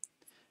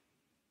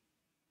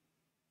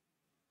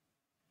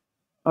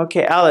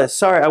 Okay, Alice,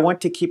 sorry, I want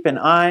to keep an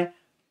eye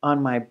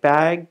on my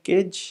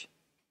baggage,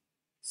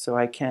 so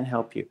I can't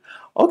help you.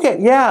 Okay,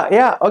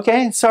 yeah,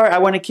 okay. Sorry, I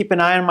want to keep an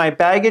eye on my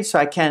baggage, so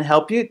I can't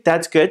help you.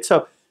 That's good.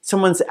 So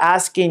someone's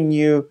asking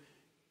you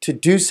to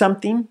do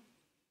something,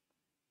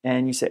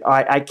 and you say, oh,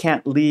 I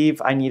can't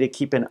leave. I need to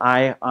keep an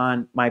eye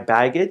on my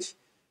baggage.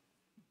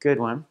 Good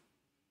one.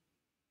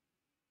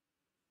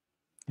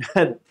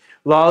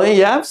 Lolly,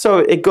 yeah, so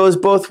it goes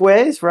both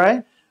ways,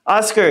 right?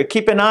 Oscar,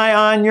 keep an eye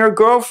on your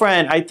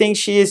girlfriend. I think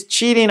she is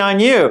cheating on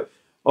you.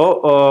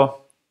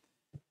 Uh-oh.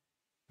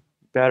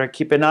 Better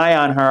keep an eye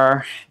on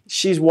her.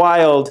 She's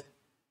wild.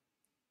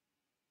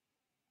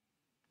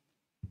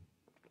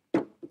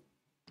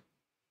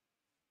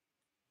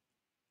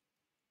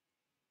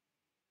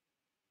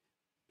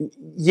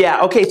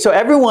 Yeah, okay, so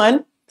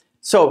everyone,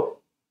 so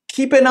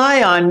keep an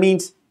eye on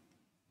means,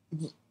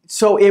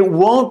 so it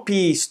won't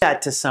be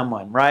that to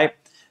someone, right?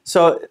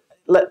 So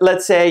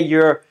let's say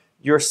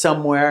you're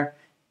somewhere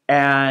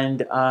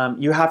and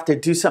you have to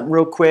do something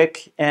real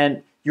quick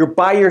and you're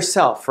by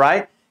yourself,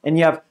 right? And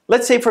you have,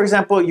 let's say for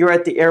example, you're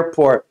at the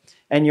airport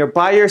and you're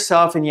by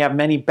yourself and you have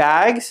many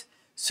bags,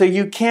 so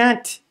you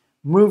can't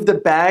move the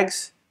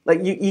bags,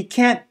 like you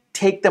can't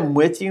take them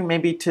with you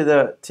maybe to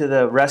the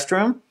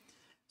restroom.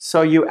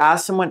 So you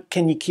ask someone,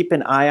 can you keep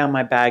an eye on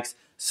my bags?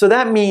 So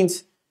that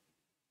means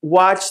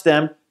watch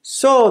them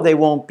so they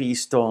won't be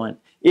stolen.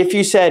 If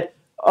you said,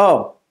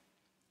 oh,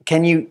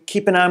 can you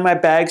keep an eye on my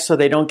bags so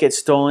they don't get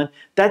stolen?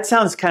 That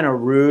sounds kind of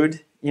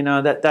rude. You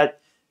know,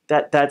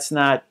 that's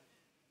not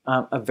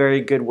a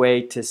very good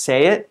way to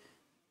say it.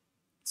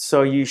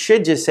 So you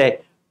should just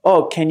say,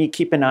 oh, can you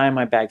keep an eye on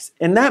my bags?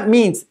 And that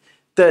means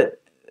that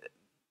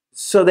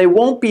so they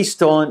won't be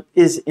stolen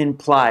is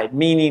implied,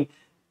 meaning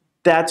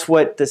that's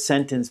what the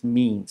sentence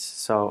means.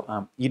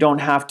 So you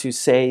don't have to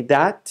say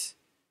that.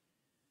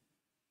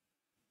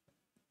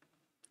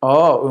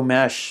 Oh,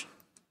 Umesh.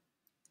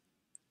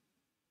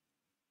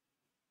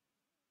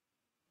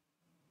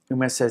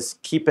 Umesh says,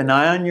 keep an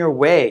eye on your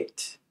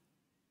weight.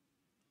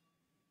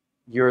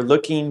 You're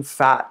looking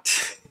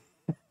fat.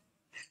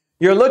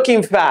 You're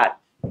looking fat.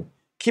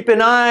 Keep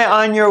an eye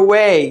on your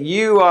weight.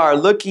 You are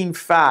looking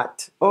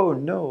fat. Oh,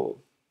 no.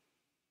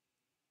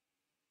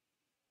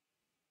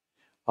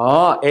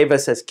 Oh, Ava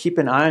says, keep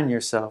an eye on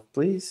yourself,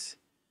 please.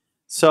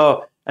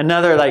 So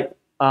another like,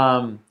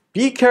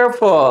 be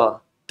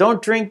careful.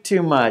 Don't drink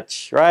too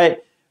much,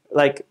 right?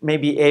 Like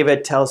maybe Ava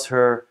tells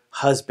her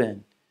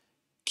husband,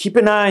 keep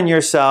an eye on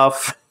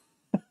yourself.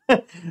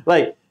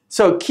 Like,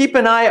 so keep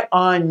an eye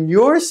on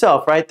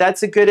yourself, right?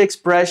 That's a good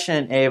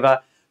expression,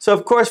 Ava. So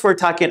of course we're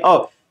talking,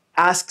 oh,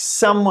 ask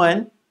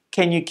someone,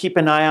 can you keep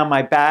an eye on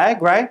my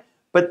bag, right?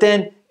 But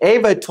then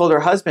Ava told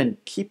her husband,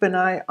 keep an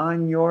eye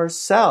on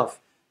yourself,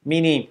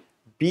 meaning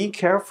be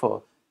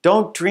careful.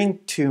 Don't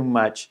drink too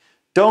much.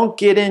 Don't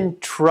get in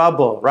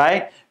trouble,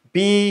 right?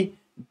 Be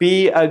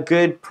a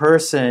good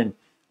person.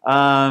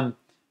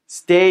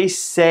 Stay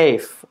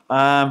safe.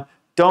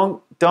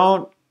 Don't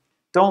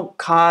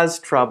cause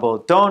trouble.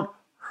 Don't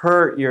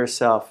hurt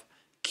yourself.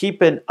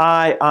 Keep an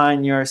eye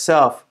on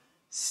yourself.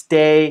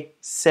 Stay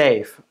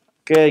safe.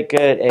 Good,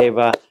 good,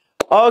 Ava.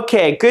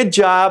 Okay, good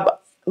job.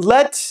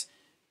 Let's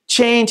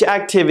change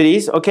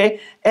activities, okay?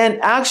 And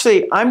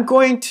actually, I'm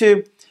going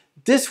to,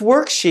 this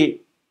worksheet,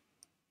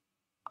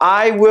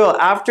 I will,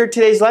 after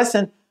today's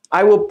lesson,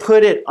 I will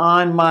put it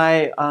on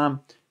my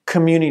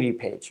community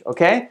page,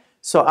 okay?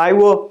 So I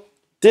will,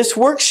 this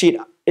worksheet,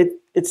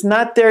 it's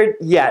not there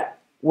yet.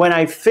 When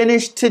I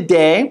finish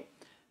today,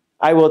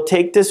 I will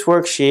take this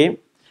worksheet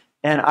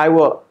and I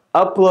will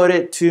upload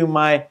it to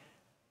my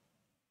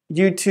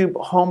YouTube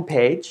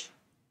homepage.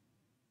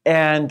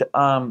 And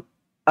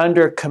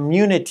under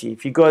community,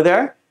 if you go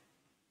there,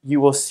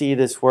 you will see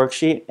this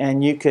worksheet,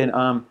 and you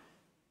can,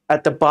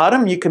 at the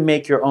bottom, you can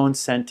make your own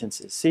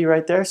sentences. See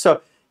right there?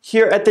 So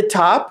here at the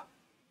top,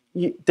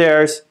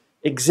 there's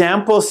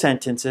example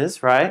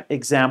sentences, right?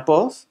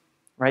 Examples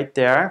right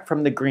there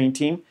from the green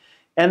team.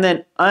 And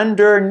then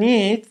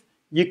underneath,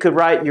 you could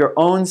write your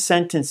own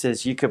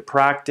sentences. You could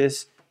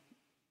practice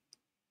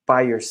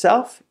by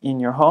yourself in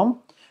your home.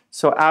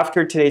 So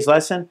after today's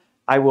lesson,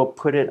 I will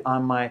put it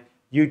on my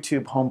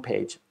YouTube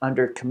homepage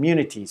under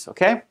communities,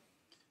 okay?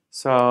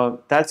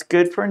 So that's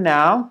good for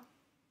now.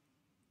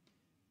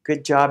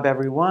 Good job,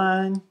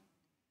 everyone.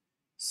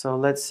 So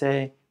let's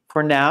say,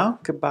 for now,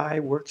 goodbye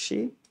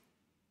worksheet.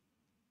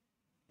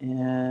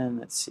 And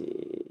let's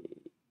see,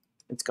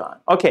 it's gone.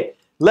 Okay,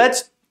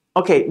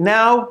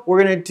 now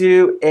we're gonna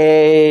do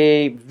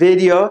a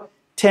video,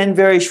 10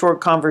 very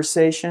short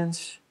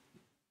conversations.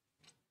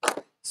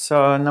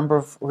 So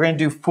we're gonna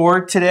do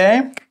 4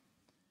 today.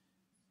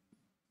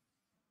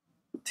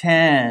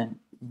 10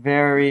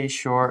 very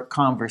short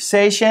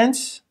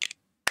conversations.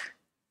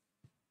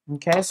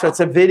 Okay, so it's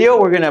a video.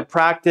 We're gonna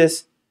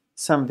practice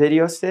some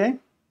videos today.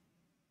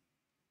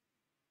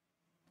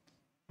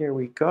 Here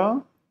we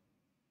go.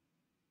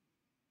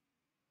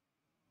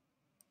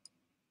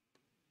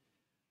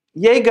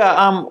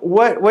 Yega,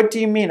 what do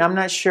you mean? I'm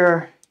not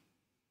sure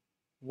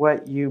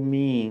what you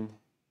mean.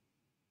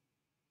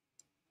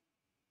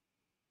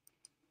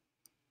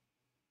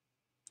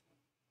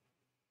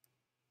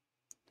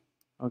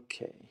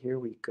 Okay, here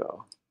we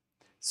go.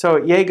 So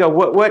Yega,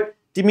 what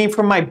do you mean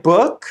from my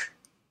book?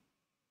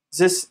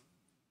 Is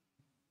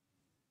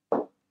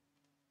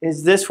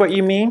this what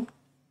you mean?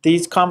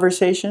 These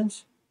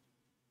conversations?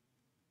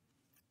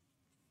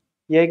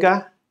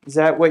 Yega, is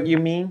that what you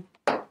mean?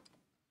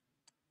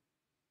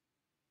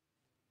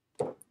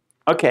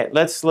 Okay,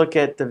 let's look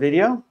at the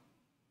video.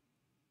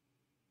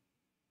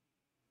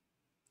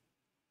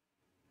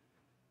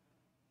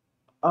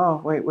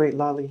 Oh, wait,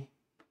 Lolly.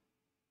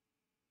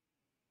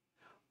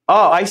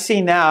 Oh, I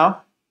see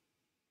now.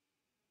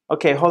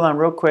 Okay, hold on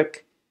real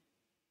quick.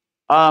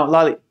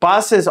 Lolly,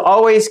 bosses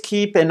always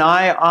keep an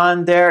eye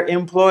on their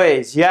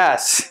employees.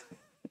 Yes.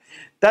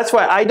 That's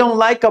why I don't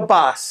like a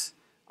boss.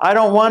 I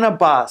don't want a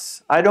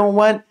boss. I don't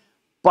want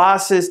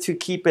bosses to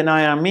keep an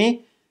eye on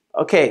me.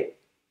 Okay,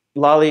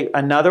 Lolly,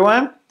 another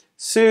one.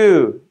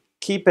 Sue,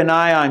 keep an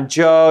eye on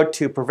Joe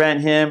to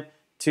prevent him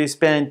to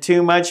spend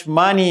too much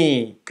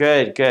money.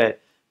 Good, good.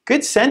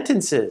 Good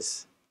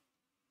sentences,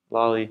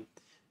 Lolly.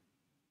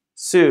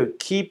 Sue,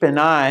 keep an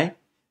eye.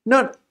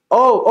 No,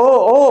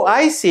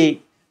 I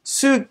see.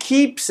 Sue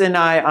keeps an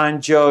eye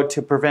on Joe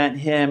to prevent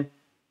him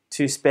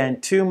to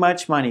spend too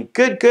much money.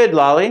 Good, good,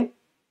 Lolly.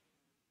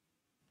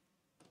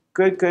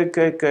 Good, good,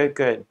 good, good,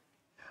 good.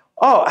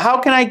 Oh, how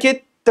can I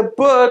get the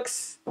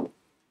books?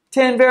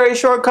 10 very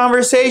short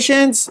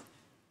conversations.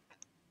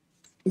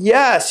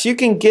 Yes, you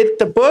can get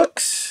the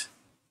books.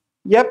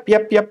 Yep.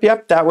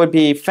 That would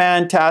be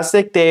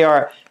fantastic. They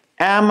are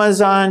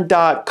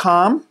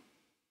Amazon.com.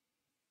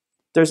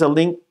 There's a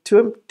link to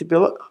them to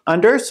be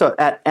under. So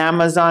at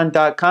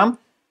Amazon.com,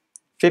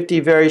 50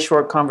 very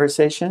short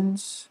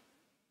conversations.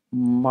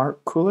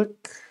 Mark Kulek.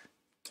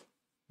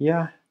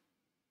 Yeah.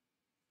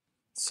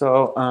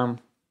 So,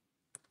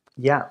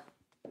 yeah.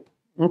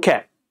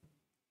 Okay.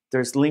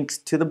 There's links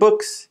to the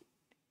books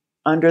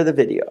under the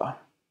video.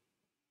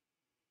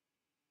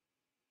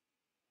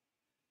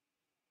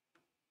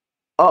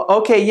 Oh,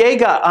 okay,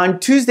 Yega, on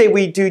Tuesday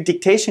we do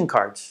dictation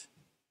cards.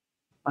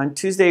 On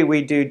Tuesday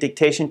we do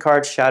dictation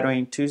cards,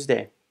 Shadowing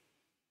Tuesday.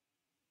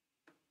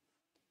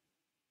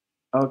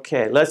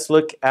 Okay, let's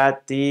look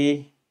at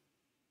the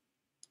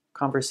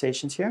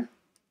conversations here.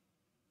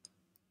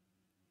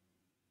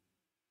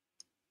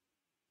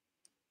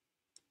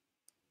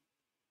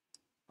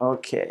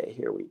 Okay,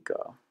 here we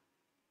go.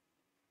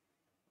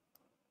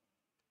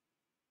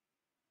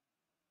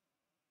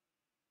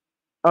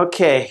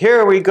 Okay,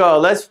 here we go.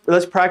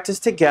 Let's practice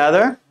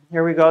together.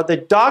 Here we go. The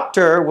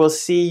doctor will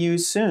see you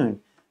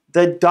soon.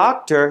 The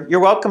doctor,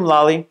 you're welcome,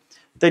 Lolly.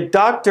 The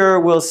doctor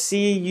will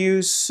see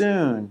you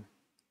soon.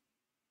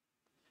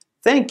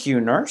 Thank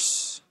you,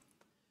 nurse.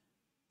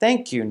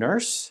 Thank you,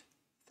 nurse.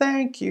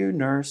 Thank you,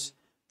 nurse.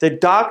 The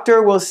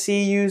doctor will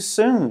see you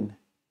soon.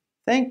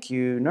 Thank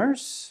you,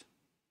 nurse.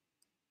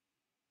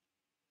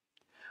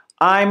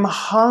 I'm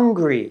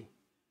hungry.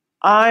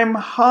 I'm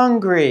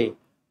hungry.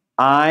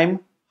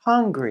 I'm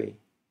hungry.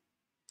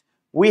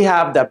 We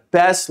have the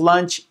best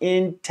lunch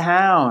in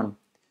town.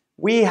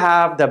 We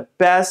have the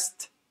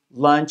best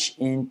lunch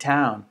in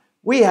town.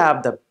 We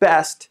have the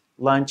best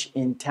lunch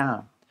in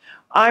town.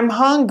 I'm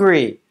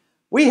hungry.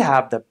 We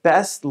have the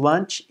best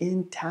lunch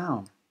in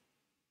town.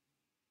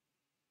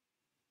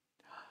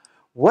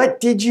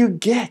 What did you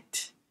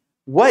get?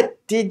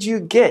 What did you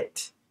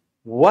get?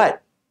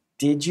 What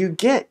did you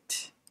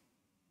get?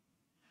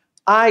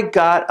 I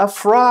got a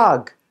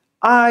frog.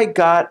 I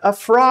got a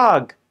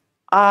frog.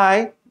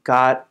 I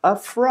got a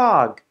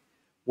frog.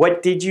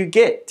 What did you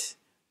get?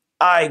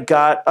 I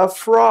got a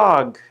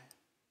frog.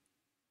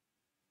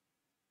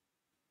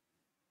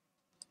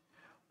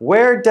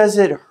 Where does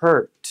it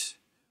hurt?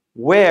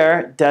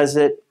 Where does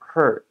it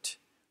hurt?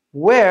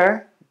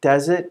 Where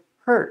does it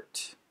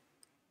hurt?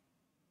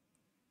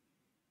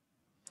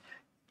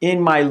 In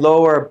my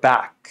lower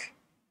back.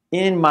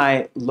 In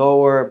my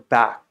lower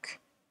back.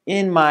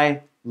 In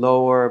my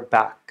lower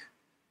back.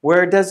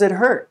 Where does it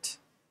hurt?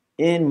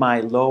 In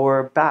my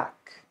lower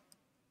back.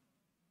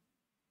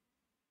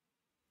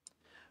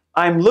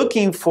 I'm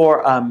looking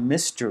for a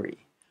mystery.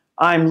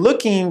 I'm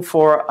looking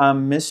for a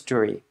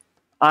mystery.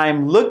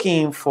 I'm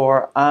looking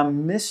for a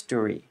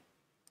mystery.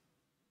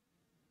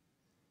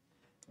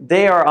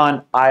 They are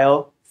on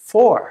aisle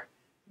 4.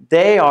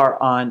 They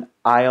are on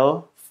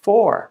aisle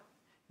 4.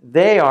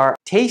 They are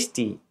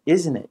tasty,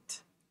 isn't it?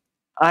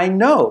 I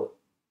know.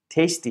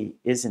 Tasty,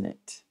 isn't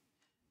it?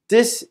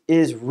 This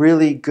is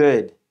really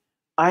good.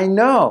 I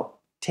know.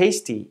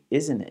 Tasty,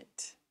 isn't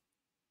it?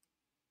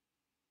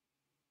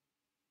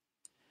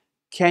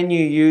 Can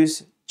you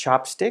use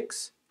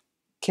chopsticks?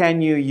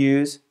 Can you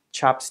use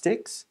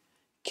chopsticks?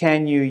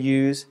 Can you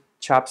use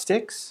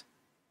chopsticks?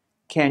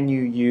 Can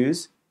you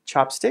use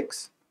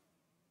chopsticks?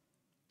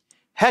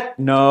 Heck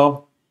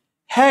no.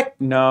 Heck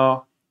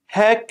no.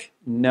 Heck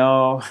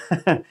no.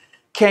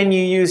 Can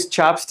you use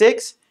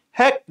chopsticks?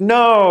 Heck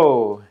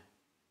no.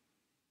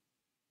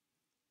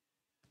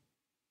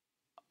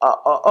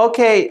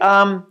 Okay,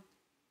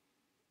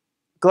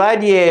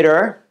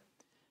 Gladiator.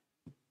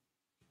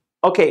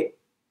 Okay,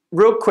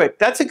 real quick,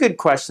 that's a good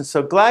question.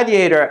 So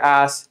Gladiator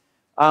asks,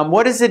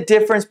 what is the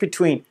difference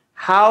between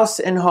house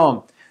and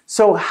home?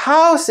 So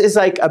house is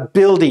like a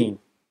building,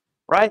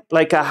 right?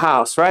 Like a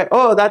house, right?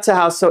 Oh, that's a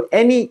house. So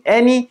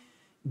any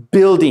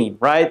building,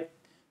 right?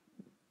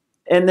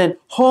 And then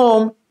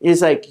home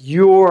is like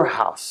your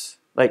house.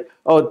 Like,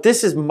 oh,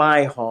 this is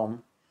my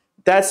home.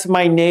 That's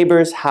my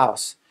neighbor's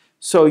house.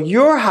 So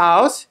your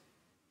house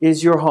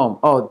is your home.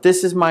 Oh,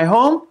 this is my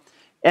home.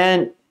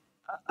 And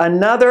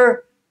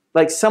another,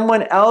 like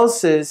someone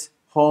else's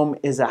home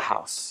is a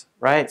house,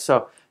 right?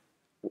 So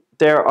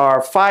there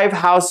are 5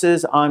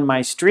 houses on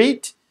my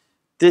street.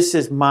 This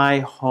is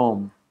my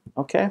home,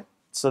 okay?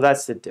 So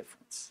that's the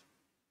difference.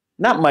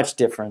 Not much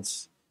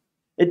difference.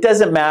 It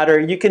doesn't matter.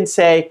 You can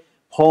say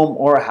home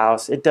or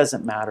house. It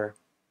doesn't matter.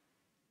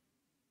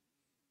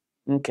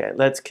 Okay,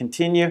 let's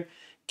continue.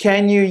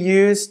 Can you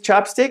use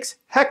chopsticks?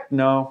 Heck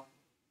no.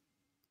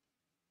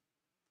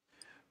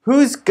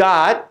 Who's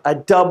got a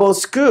double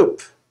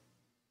scoop?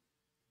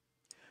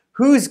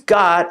 Who's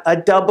got a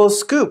double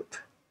scoop?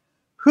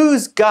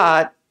 Who's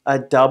got a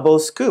double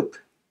scoop?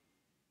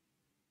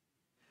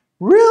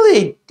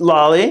 Really,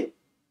 Lolly?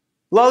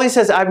 Lolly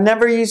says, I've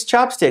never used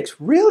chopsticks.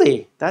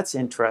 Really? That's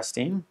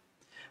interesting.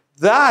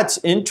 That's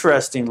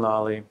interesting,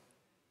 Lolly.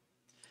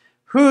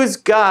 Who's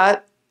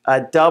got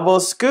a double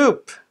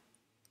scoop?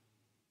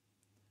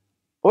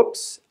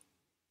 Whoops.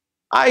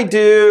 I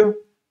do.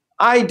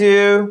 I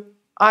do.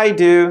 I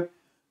do.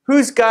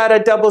 Who's got a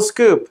double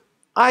scoop?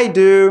 I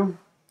do.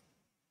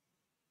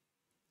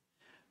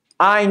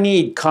 I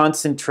need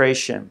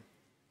concentration.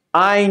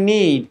 I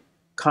need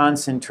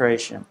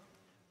concentration.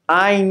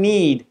 I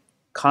need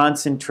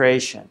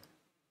concentration.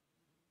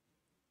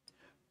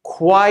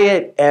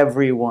 Quiet,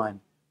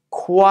 everyone.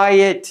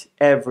 Quiet,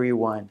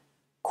 everyone.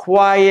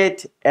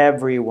 Quiet,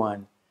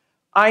 everyone.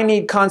 I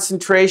need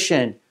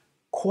concentration.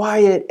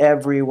 Quiet,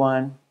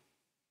 everyone.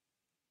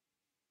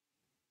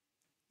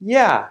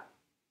 Yeah.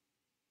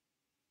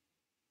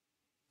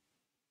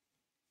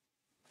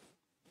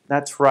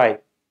 That's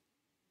right,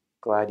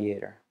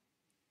 Gladiator.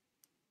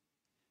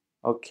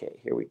 Okay,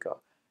 here we go.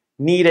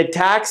 Need a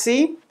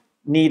taxi?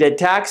 Need a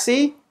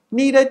taxi?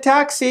 Need a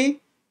taxi?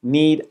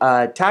 Need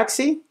a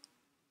taxi?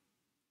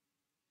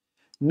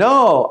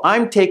 No,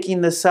 I'm taking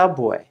the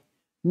subway.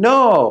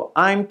 No,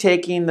 I'm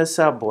taking the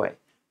subway.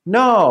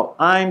 No,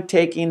 I'm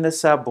taking the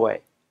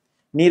subway.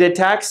 Need a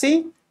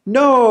taxi?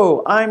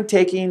 No, I'm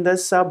taking the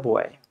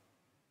subway.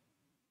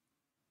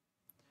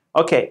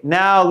 Okay,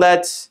 now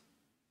let's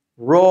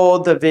roll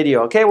the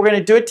video. Okay, we're going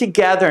to do it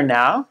together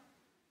now.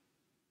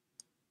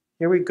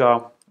 Here we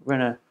go. We're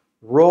going to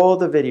roll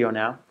the video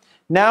now.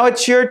 Now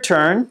it's your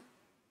turn.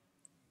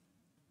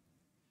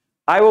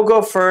 I will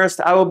go first.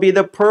 I will be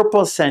the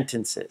purple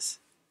sentences.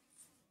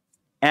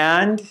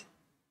 And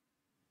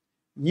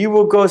you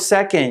will go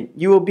second.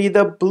 You will be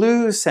the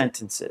blue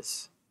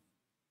sentences.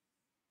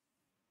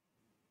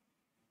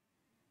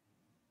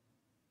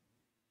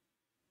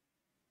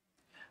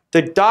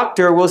 The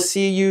doctor will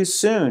see you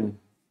soon.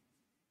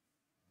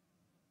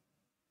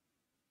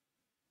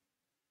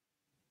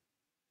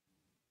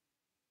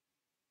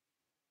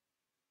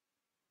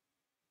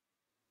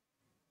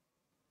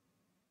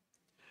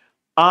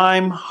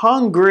 I'm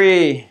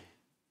hungry.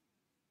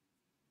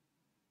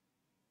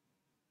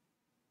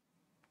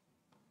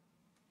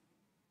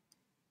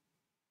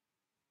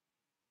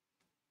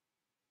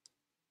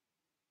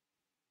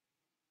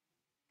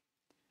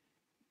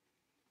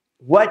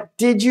 What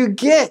did you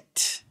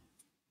get?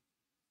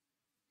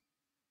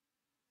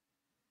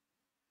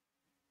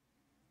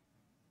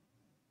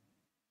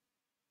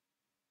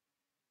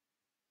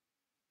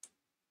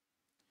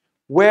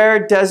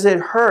 Where does it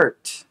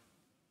hurt?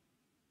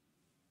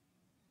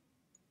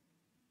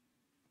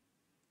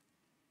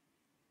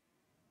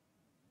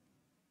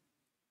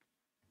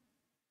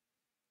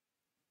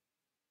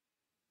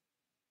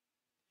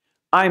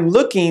 I'm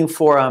looking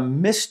for a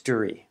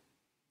mystery.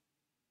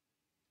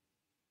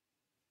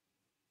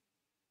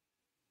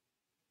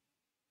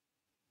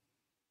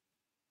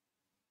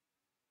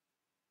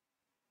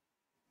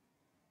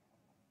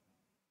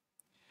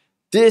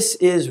 This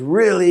is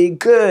really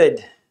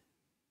good.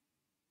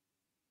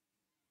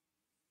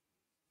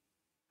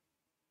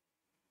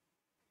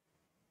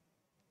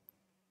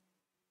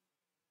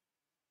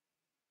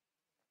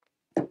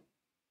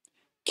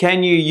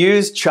 Can you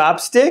use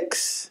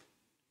chopsticks?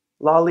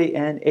 Lolly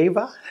and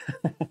Ava?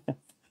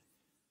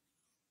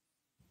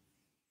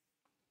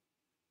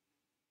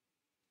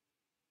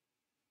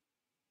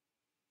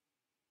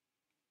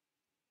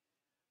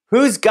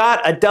 Who's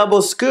got a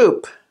double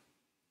scoop?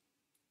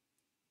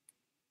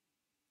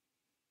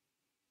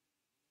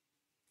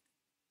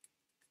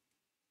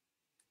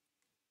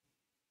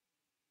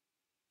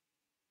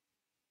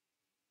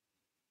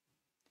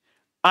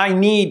 I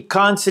need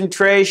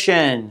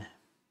concentration.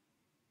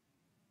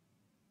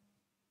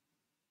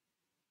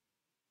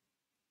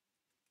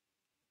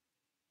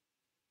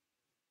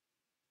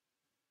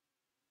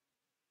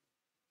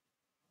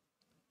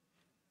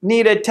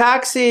 Need a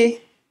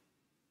taxi?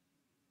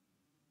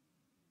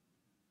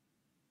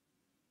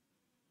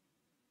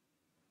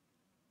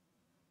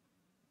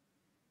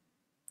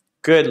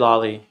 Good,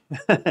 Lolly.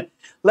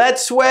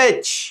 Let's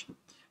switch.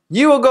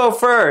 You will go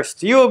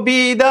first. You will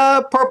be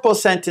the purple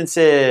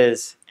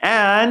sentences.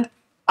 And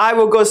I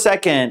will go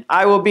second.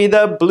 I will be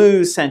the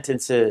blue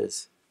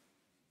sentences.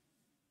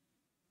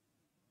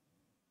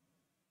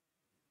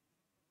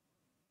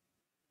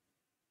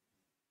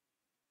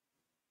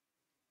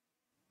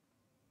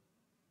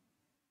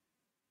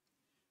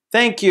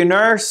 Thank you,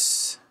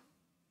 nurse.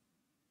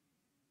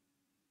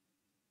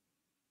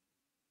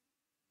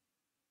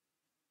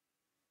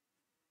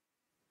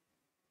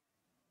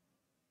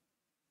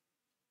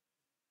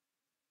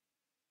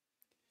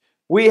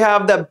 We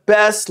have the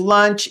best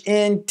lunch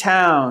in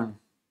town.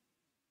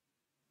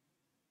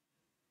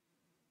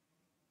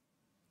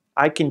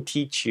 I can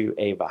teach you,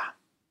 Ava.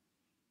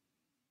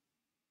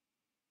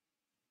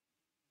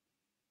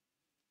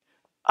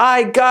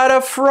 I got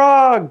a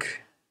frog.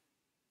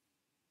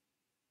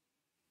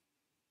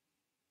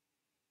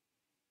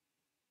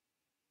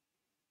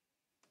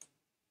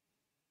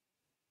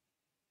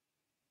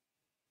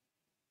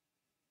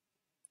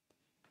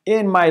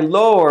 In my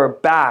lower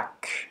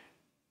back.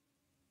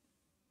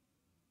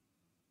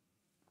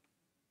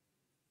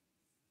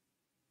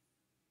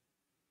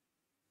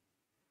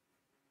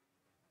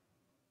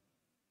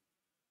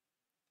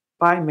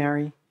 Bye,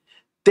 Mary.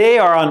 They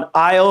are on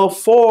aisle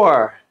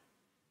 4.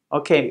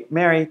 Okay,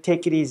 Mary,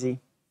 take it easy.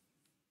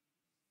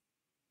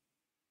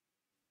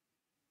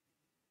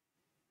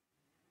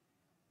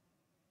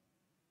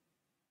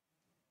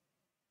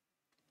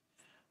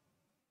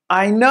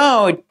 I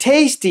know,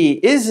 tasty,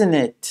 isn't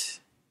it?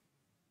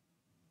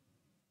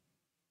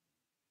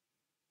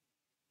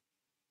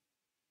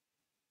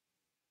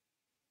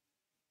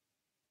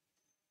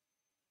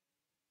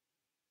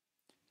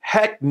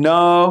 Heck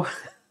no.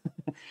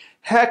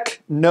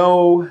 Heck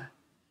no.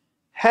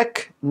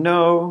 Heck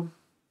no.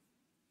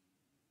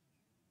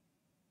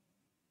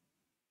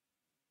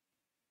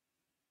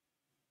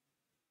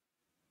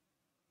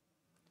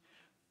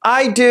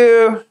 I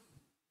do.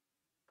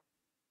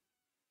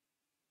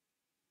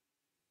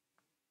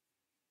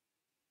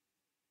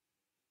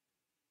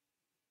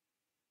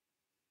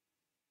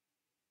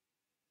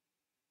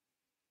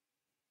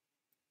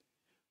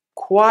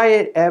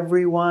 Quiet,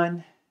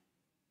 everyone.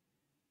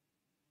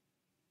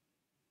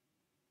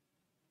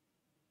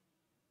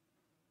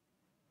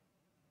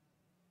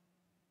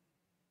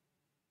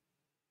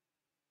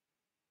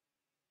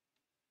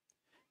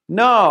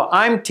 No,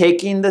 I'm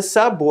taking the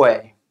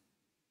subway.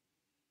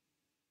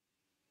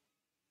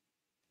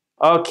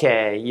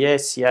 Okay,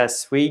 yes,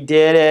 yes, we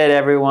did it,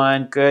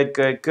 everyone. Good,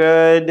 good,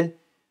 good.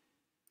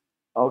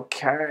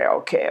 Okay,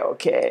 okay,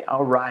 okay,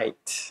 all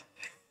right.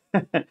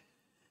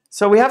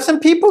 So we have some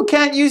people who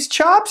can't use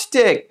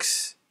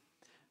chopsticks.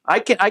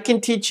 I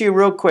can teach you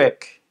real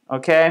quick,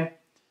 okay?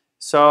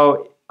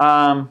 So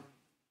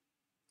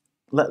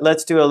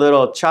let's do a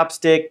little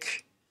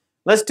chopstick.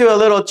 Let's do a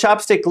little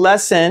chopstick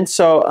lesson.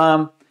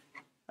 So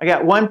I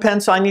got one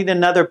pencil. I need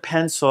another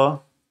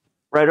pencil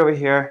right over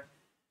here.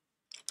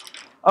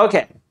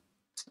 Okay,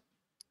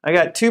 I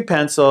got two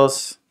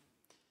pencils,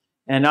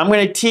 and I'm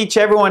going to teach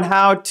everyone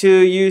how to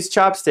use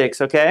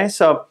chopsticks, okay?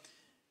 So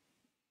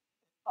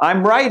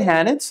I'm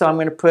right-handed, so I'm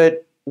going to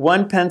put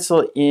one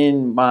pencil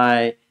in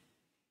my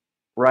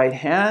right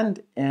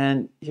hand,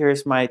 and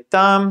here's my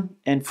thumb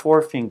and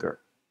forefinger,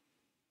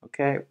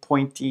 okay?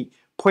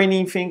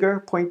 Pointing finger,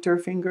 pointer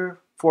finger,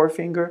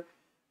 forefinger,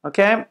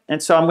 okay?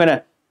 And so I'm going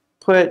to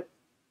put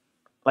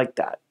like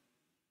that,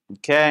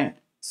 okay?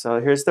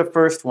 So here's the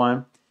first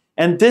one.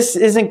 And this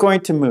isn't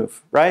going to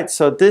move, right?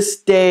 So this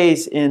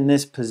stays in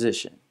this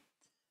position.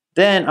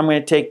 Then I'm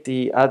going to take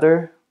the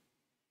other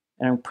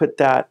and put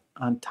that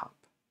on top.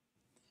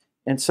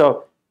 And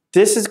so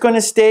this is going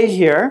to stay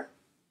here.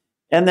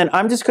 And then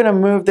I'm just going to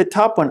move the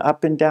top one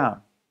up and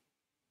down.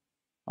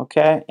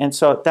 Okay? And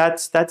so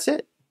that's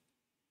it.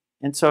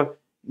 And so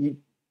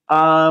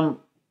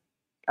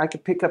I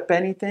could pick up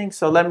anything.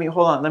 So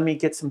hold on. Let me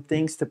get some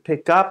things to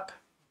pick up.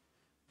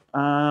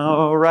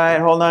 All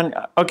right, hold on.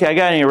 Okay, I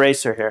got an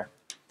eraser here.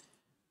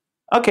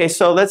 Okay,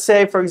 so let's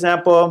say, for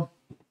example,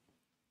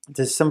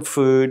 there's some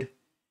food,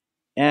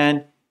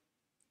 and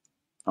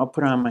I'll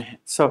put it on my hand.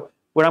 So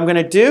what I'm going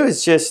to do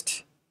is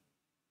just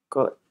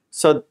go.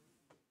 So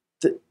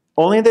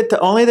only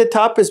the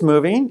top is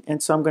moving,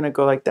 and so I'm going to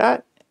go like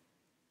that.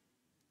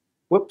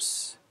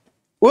 Whoops,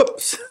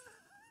 whoops.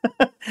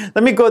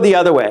 Let me go the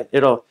other way.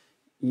 It'll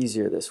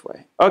easier this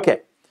way.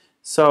 Okay,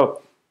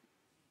 so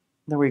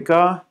there we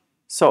go.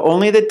 So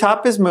only the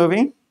top is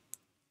moving,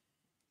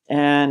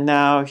 and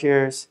now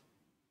here's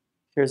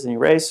an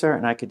eraser,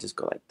 and I could just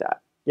go like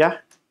that. Yeah,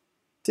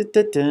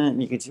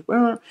 and you can just,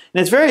 and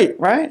it's very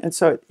right, and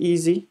so it's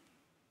easy.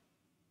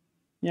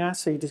 Yeah,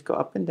 so you just go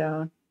up and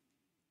down.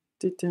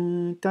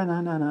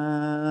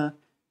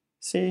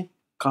 See,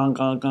 gong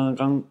gong gong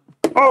gong.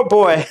 Oh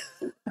boy!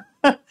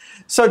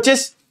 So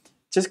just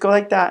go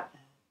like that.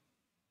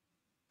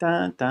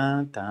 Dun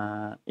dun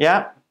dun.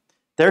 Yeah.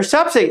 There's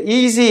chopsticks,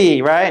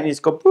 easy, right? And you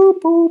just go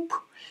boop, boop.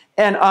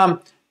 And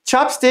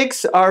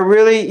chopsticks are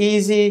really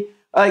easy.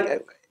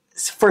 Like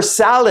for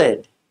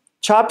salad,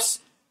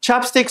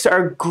 chopsticks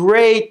are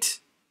great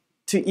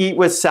to eat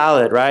with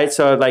salad, right?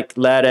 So like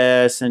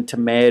lettuce and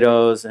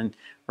tomatoes and,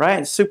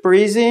 right? Super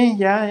easy.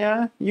 Yeah,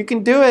 yeah. You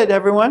can do it,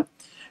 everyone.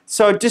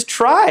 So just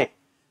try.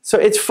 So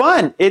it's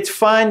fun. It's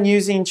fun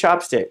using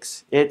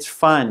chopsticks. It's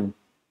fun.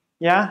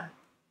 Yeah?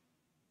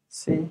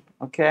 See?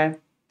 Okay.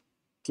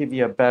 Give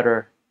you a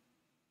better...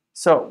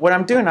 So what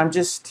I'm doing,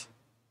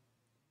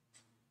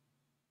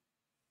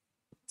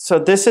 so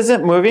this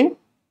isn't moving.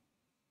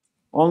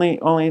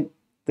 Only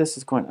this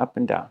is going up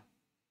and down.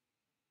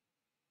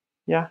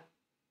 Yeah.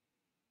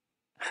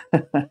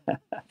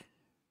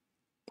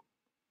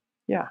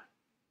 Yeah.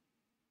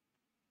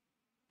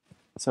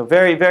 So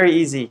very, very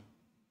easy.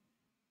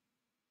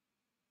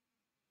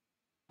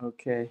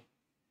 Okay.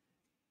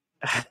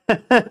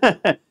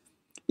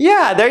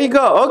 Yeah, there you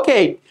go.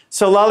 Okay.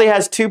 So Lolly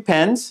has two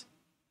pens.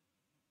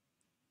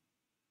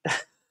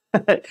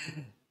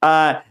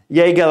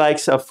 Jaeger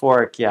likes a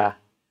fork, yeah.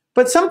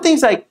 But some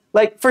things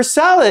like for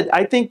salad,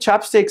 I think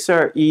chopsticks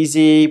are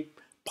easy.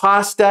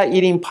 Pasta,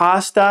 eating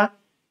pasta,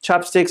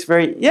 chopsticks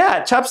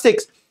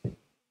chopsticks,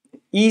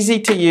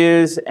 easy to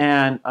use.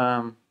 And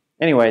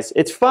anyways,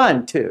 it's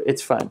fun too.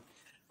 It's fun.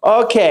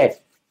 Okay,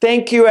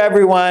 thank you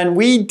everyone.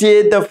 We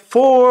did the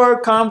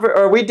four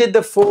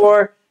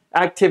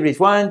activities.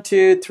 1,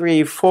 2,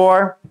 3,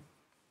 4.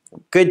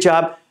 Good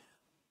job.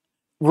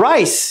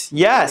 Rice,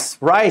 yes,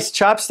 rice,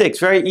 chopsticks,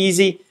 very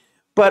easy.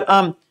 But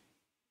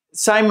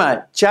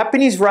Saima,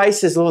 Japanese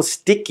rice is a little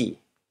sticky,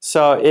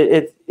 so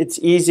it's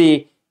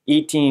easy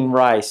eating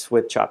rice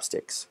with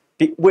chopsticks.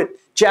 With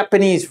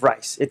Japanese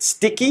rice, it's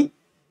sticky.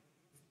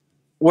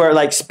 Where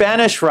like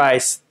Spanish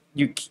rice,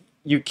 you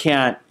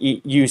can't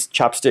use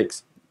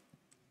chopsticks.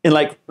 In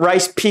like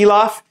rice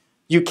pilaf,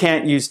 you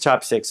can't use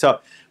chopsticks.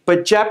 So,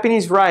 but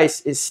Japanese rice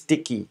is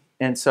sticky,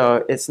 and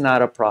so it's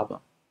not a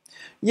problem.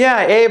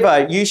 Yeah,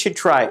 Ava, you should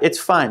try. It's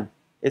fun.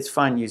 It's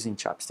fun using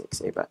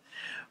chopsticks, Ava.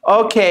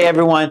 Okay,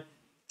 everyone.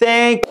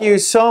 Thank you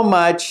so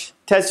much.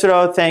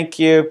 Tetsuro, thank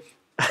you.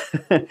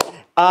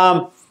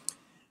 I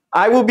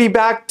will be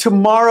back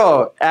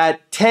tomorrow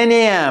at 10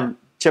 a.m.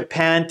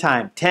 Japan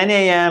time. 10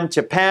 a.m.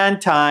 Japan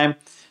time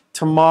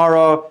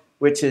tomorrow,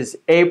 which is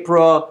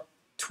April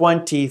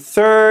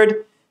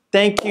 23rd.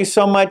 Thank you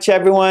so much,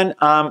 everyone.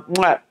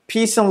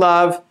 Peace and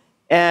love.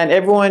 And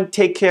everyone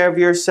take care of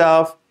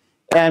yourself.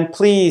 And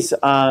please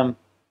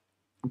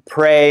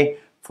pray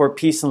for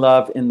peace and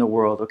love in the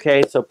world.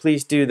 Okay, so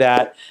please do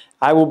that.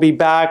 I will be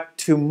back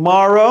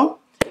tomorrow.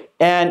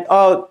 And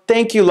oh,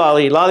 thank you,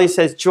 Lolly. Lolly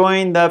says,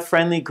 join the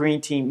friendly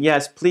green team.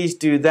 Yes, please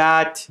do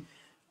that.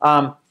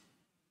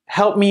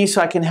 Help me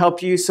so I can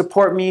help you.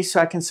 Support me so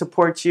I can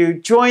support you.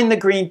 Join the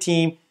green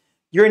team.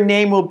 Your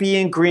name will be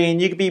in green.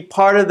 You can be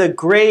part of the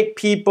great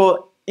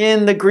people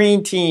in the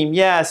green team.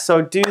 Yes,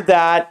 so do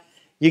that.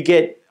 You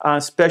get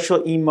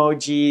special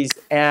emojis,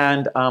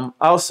 and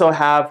also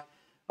have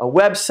a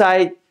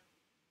website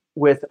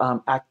with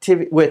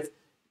with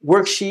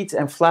worksheets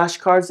and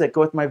flashcards that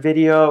go with my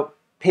video.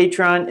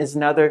 Patreon is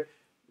another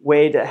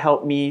way to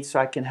help me so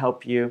I can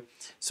help you.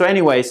 So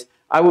anyways,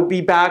 I will be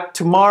back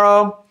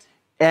tomorrow.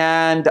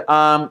 And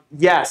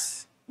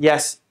yes,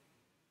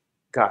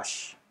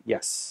 gosh,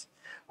 yes.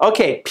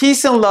 Okay,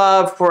 peace and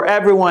love for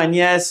everyone,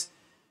 yes.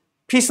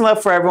 Peace and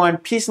love for everyone,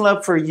 peace and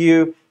love for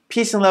you,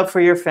 peace and love for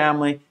your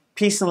family,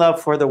 peace and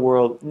love for the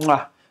world.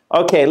 Mwah.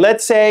 Okay,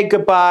 let's say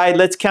goodbye.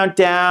 Let's count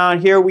down.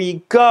 Here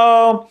we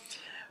go.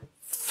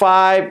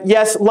 5.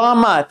 Yes,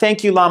 Llama.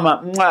 Thank you,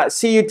 Llama. Mwah.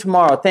 See you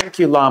tomorrow. Thank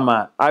you,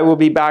 Llama. I will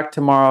be back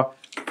tomorrow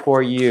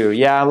for you.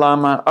 Yeah,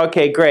 Llama.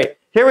 Okay, great.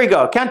 Here we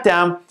go. Count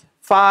down.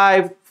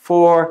 5,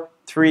 4,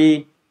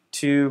 3,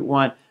 2,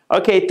 1.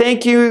 Okay,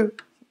 thank you,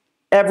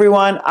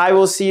 everyone. I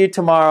will see you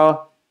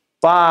tomorrow.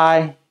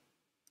 Bye.